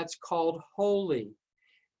thing that's called holy.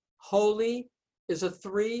 Holy is a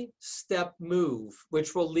 3-step move,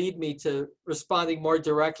 which will lead me to responding more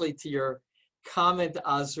directly to your comment,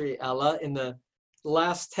 Azriela, in the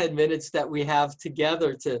last 10 minutes that we have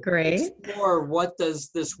together to explore what does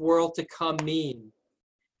this world to come mean?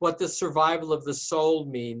 What does survival of the soul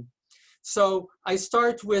mean? So I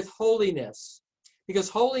start with holiness, because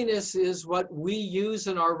holiness is what we use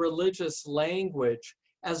in our religious language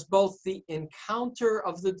as both the encounter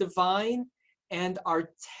of the divine and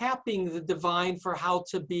our tapping the divine for how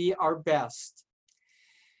to be our best.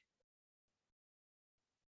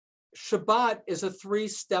 Shabbat is a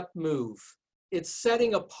 3-step move. It's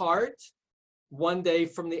setting apart one day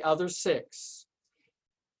from the other 6.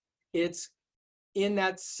 It's in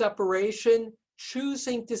that separation,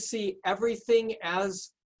 choosing to see everything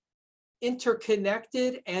as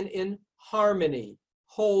interconnected and in harmony,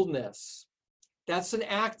 wholeness. That's an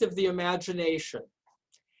act of the imagination.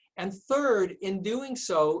 And third, in doing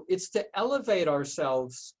so, it's to elevate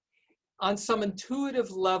ourselves on some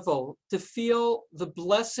intuitive level to feel the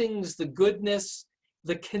blessings, the goodness,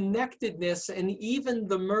 the connectedness, and even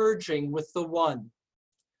the merging with the one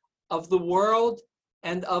of the world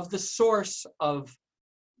and of the source of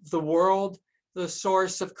the world, the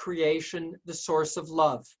source of creation, the source of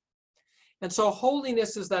love. And so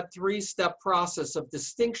holiness is that 3-step process of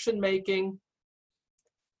distinction making,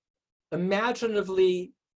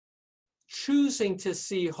 imaginatively choosing to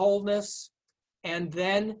see wholeness, and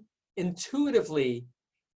then intuitively,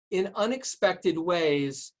 in unexpected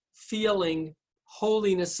ways, feeling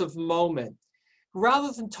holiness of moment.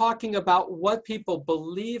 Rather than talking about what people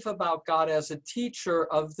believe about God as a teacher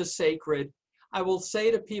of the sacred, I will say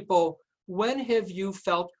to people, when have you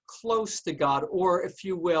felt close to God? Or if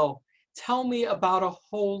you will, tell me about a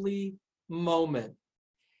holy moment.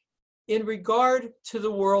 In regard to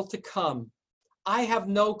the world to come, I have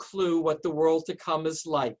no clue what the world to come is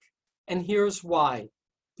like. And here's why.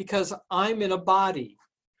 Because I'm in a body.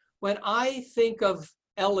 When I think of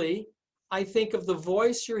Ellie, I think of the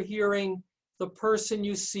voice you're hearing, the person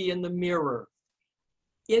you see in the mirror.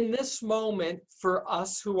 In this moment, for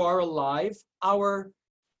us who are alive, our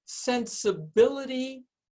sensibility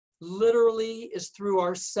literally is through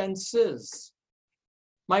our senses.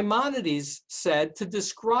 Maimonides said, to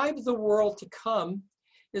describe the world to come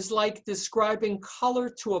is like describing color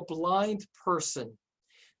to a blind person,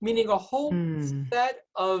 meaning a whole set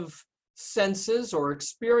of senses or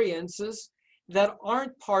experiences that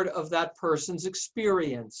aren't part of that person's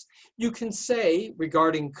experience. You can say,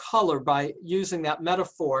 regarding color, by using that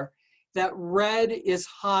metaphor, that red is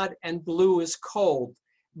hot and blue is cold,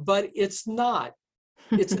 but it's not.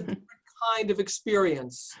 It's a different kind of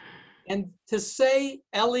experience. And to say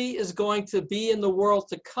Ellie is going to be in the world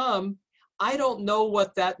to come, I don't know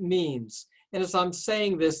what that means. And as I'm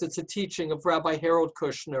saying this, it's a teaching of Rabbi Harold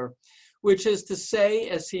Kushner, which is to say,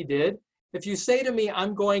 as he did, if you say to me,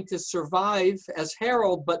 I'm going to survive as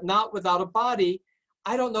Harold, but not without a body,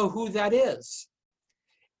 I don't know who that is.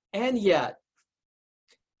 And yet,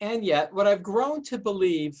 what I've grown to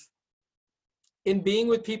believe in being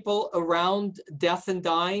with people around death and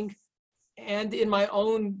dying, and in my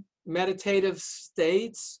own meditative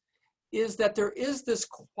states, is that there is this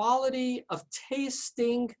quality of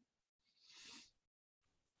tasting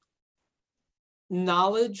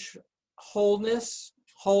knowledge, wholeness,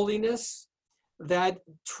 holiness that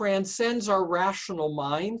transcends our rational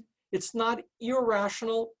mind. It's not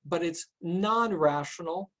irrational, but it's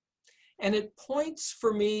non-rational. And it points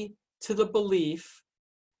for me to the belief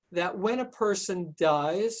that when a person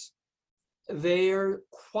dies, their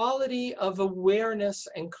quality of awareness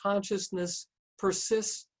and consciousness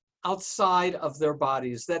persists outside of their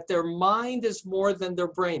bodies, that their mind is more than their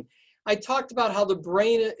brain. I talked about how the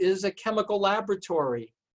brain is a chemical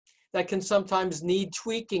laboratory that can sometimes need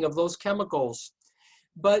tweaking of those chemicals.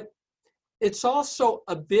 But it's also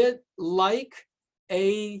a bit like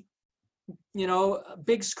a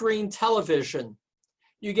big screen television.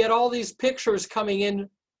 You get all these pictures coming in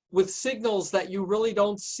with signals that you really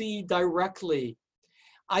don't see directly.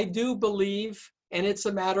 I do believe, and it's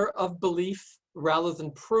a matter of belief rather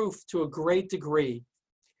than proof to a great degree,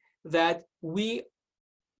 that we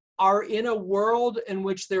are in a world in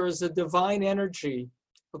which there is a divine energy,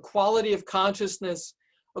 a quality of consciousness,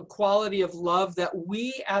 a quality of love that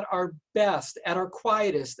we at our best, at our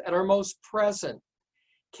quietest, at our most present,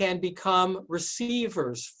 can become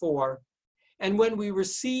receivers for. And when we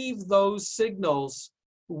receive those signals,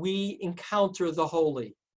 we encounter the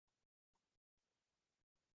holy.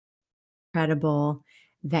 Incredible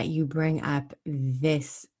that you bring up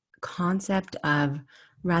this concept of,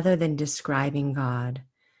 rather than describing God,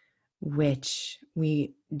 which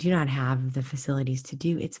we do not have the facilities to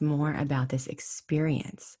do, it's more about this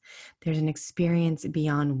experience. There's an experience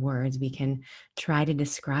beyond words. We can try to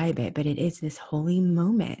describe it, but it is this holy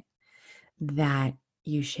moment that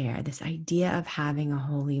you share, this idea of having a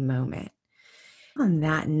holy moment. On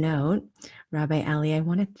that note, Rabbi Ellie, I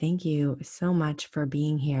want to thank you so much for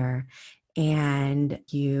being here. And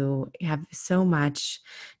you have so much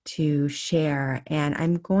to share. And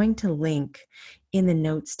I'm going to link in the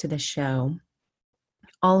notes to the show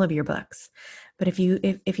all of your books. But if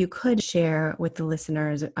you could share with the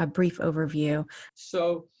listeners a brief overview.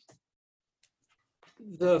 So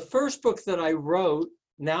the first book that I wrote,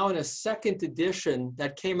 now in a second edition,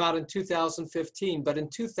 that came out in 2015, but in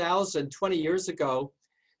 2000, 20 years ago,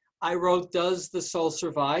 I wrote Does the Soul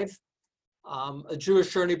Survive? A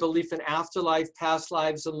Jewish Journey, Belief in Afterlife, Past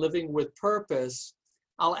Lives, and Living with Purpose.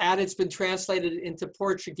 I'll add it's been translated into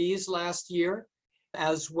Portuguese last year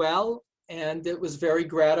as well, and it was very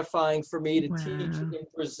gratifying for me to teach in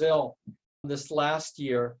Brazil this last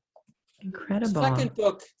year. Incredible. The second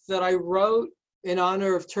book that I wrote in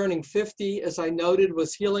honor of turning 50, as I noted,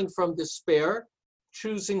 was Healing from Despair.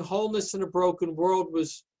 Choosing Wholeness in a Broken World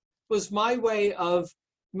was my way of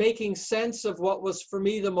making sense of what was for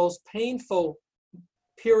me the most painful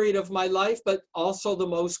period of my life, but also the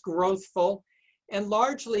most growthful. And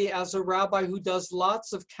largely as a rabbi who does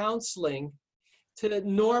lots of counseling to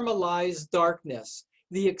normalize darkness.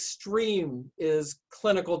 The extreme is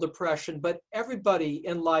clinical depression, but everybody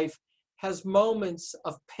in life has moments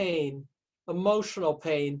of pain, emotional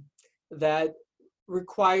pain, that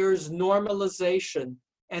requires normalization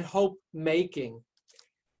and hope making.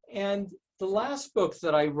 And the last book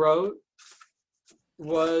that I wrote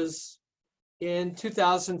was in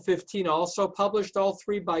 2015, also published, all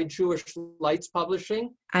three by Jewish Lights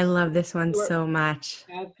Publishing. I love this one so much.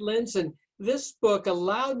 Adlins. And this book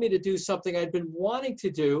allowed me to do something I'd been wanting to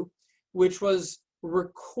do, which was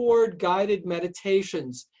record guided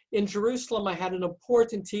meditations. In Jerusalem, I had an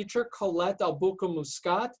important teacher, Colette Albuca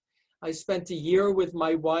Muscat. I spent a year with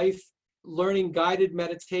my wife learning guided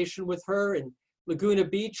meditation with her in Laguna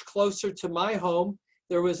Beach, closer to my home.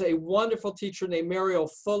 There was a wonderful teacher named Mariel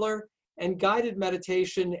Fuller, and guided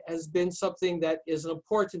meditation has been something that is an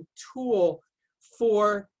important tool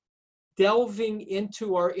for delving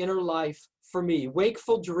into our inner life for me,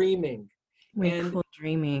 wakeful dreaming. Wakeful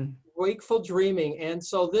dreaming. Wakeful dreaming. And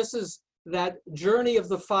so this is that journey of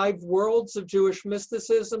the 5 worlds of Jewish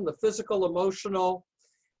mysticism, the physical, emotional,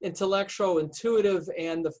 intellectual, intuitive,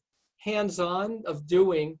 and the hands-on of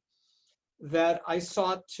doing that I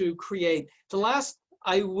sought to create. The last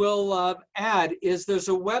I will add is there's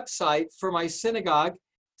a website for my synagogue,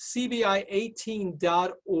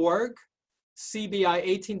 cbi18.org,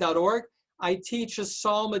 cbi18.org. I teach a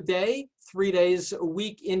psalm a day, 3 days a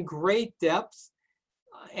week in great depth.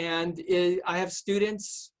 And I have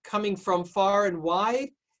students coming from far and wide.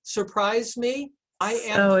 Surprise me.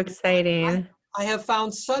 So exciting. I have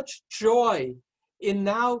found such joy in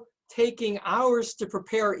now taking hours to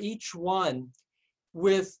prepare each one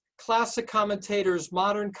with classic commentators,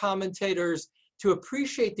 modern commentators, to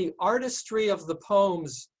appreciate the artistry of the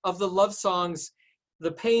poems, of the love songs,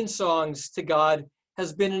 the pain songs to God,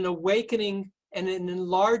 has been an awakening and an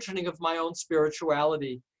enlarging of my own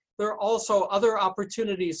spirituality. There are also other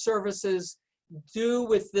opportunities, services, do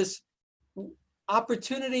with this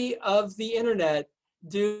opportunity of the internet.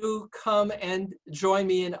 Do come and join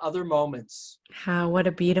me in other moments. What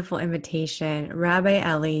a beautiful invitation. Rabbi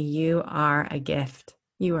Eli, you are a gift.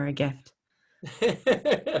 You are a gift.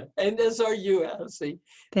 And as are you, Elsie.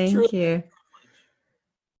 Thank you.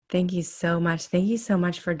 Thank you so much. Thank you so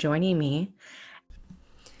much for joining me.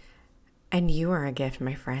 And you are a gift,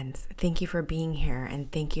 my friends. Thank you for being here and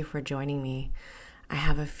thank you for joining me. I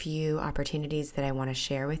have a few opportunities that I want to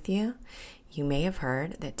share with you. You may have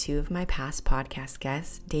heard that 2 of my past podcast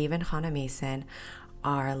guests, Dave and Hannah Mason,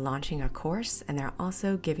 are launching a course, and they're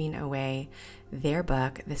also giving away their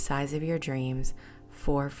book, The Size of Your Dreams,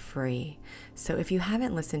 for free. So if you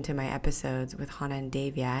haven't listened to my episodes with Hannah and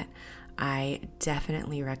Dave yet, I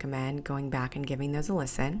definitely recommend going back and giving those a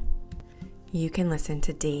listen. You can listen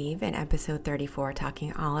to Dave in episode 34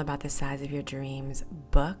 talking all about The Size of Your Dreams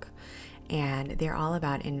book, and they're all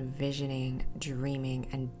about envisioning, dreaming,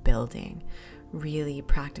 and building really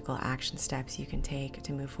practical action steps you can take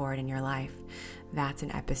to move forward in your life. That's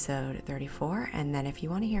in episode 34. And then if you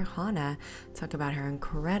want to hear Hannah talk about her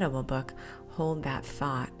incredible book, Hold That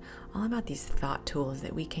Thought, all about these thought tools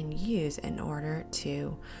that we can use in order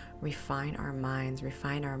to refine our minds,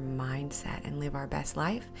 refine our mindset, and live our best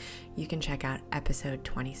life, you can check out episode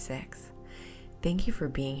 26. Thank you for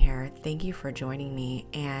being here. Thank you for joining me.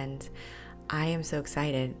 And I am so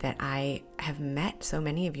excited that I have met so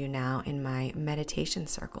many of you now in my meditation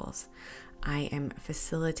circles. I am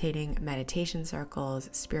facilitating meditation circles,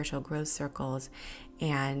 spiritual growth circles,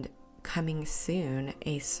 and coming soon,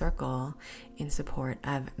 a circle in support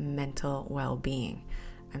of mental well-being.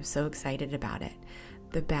 I'm so excited about it.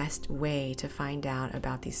 The best way to find out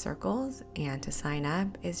about these circles and to sign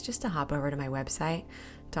up is just to hop over to my website,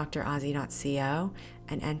 drozzy.co,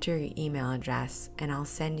 and enter your email address, and I'll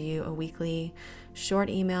send you a weekly short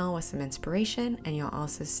email with some inspiration, and you'll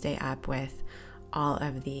also stay up with all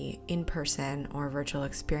of the in-person or virtual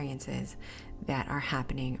experiences that are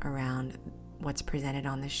happening around what's presented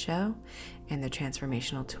on this show and the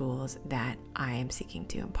transformational tools that I am seeking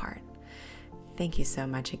to impart. Thank you so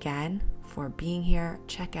much again for being here.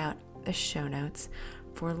 Check out the show notes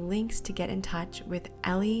for links to get in touch with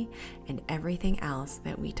Ellie and everything else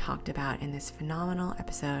that we talked about in this phenomenal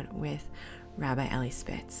episode with Rabbi Eli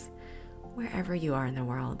Spitz. Wherever you are in the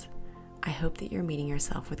world, I hope that you're meeting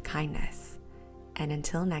yourself with kindness. And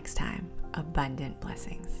until next time, abundant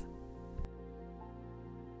blessings.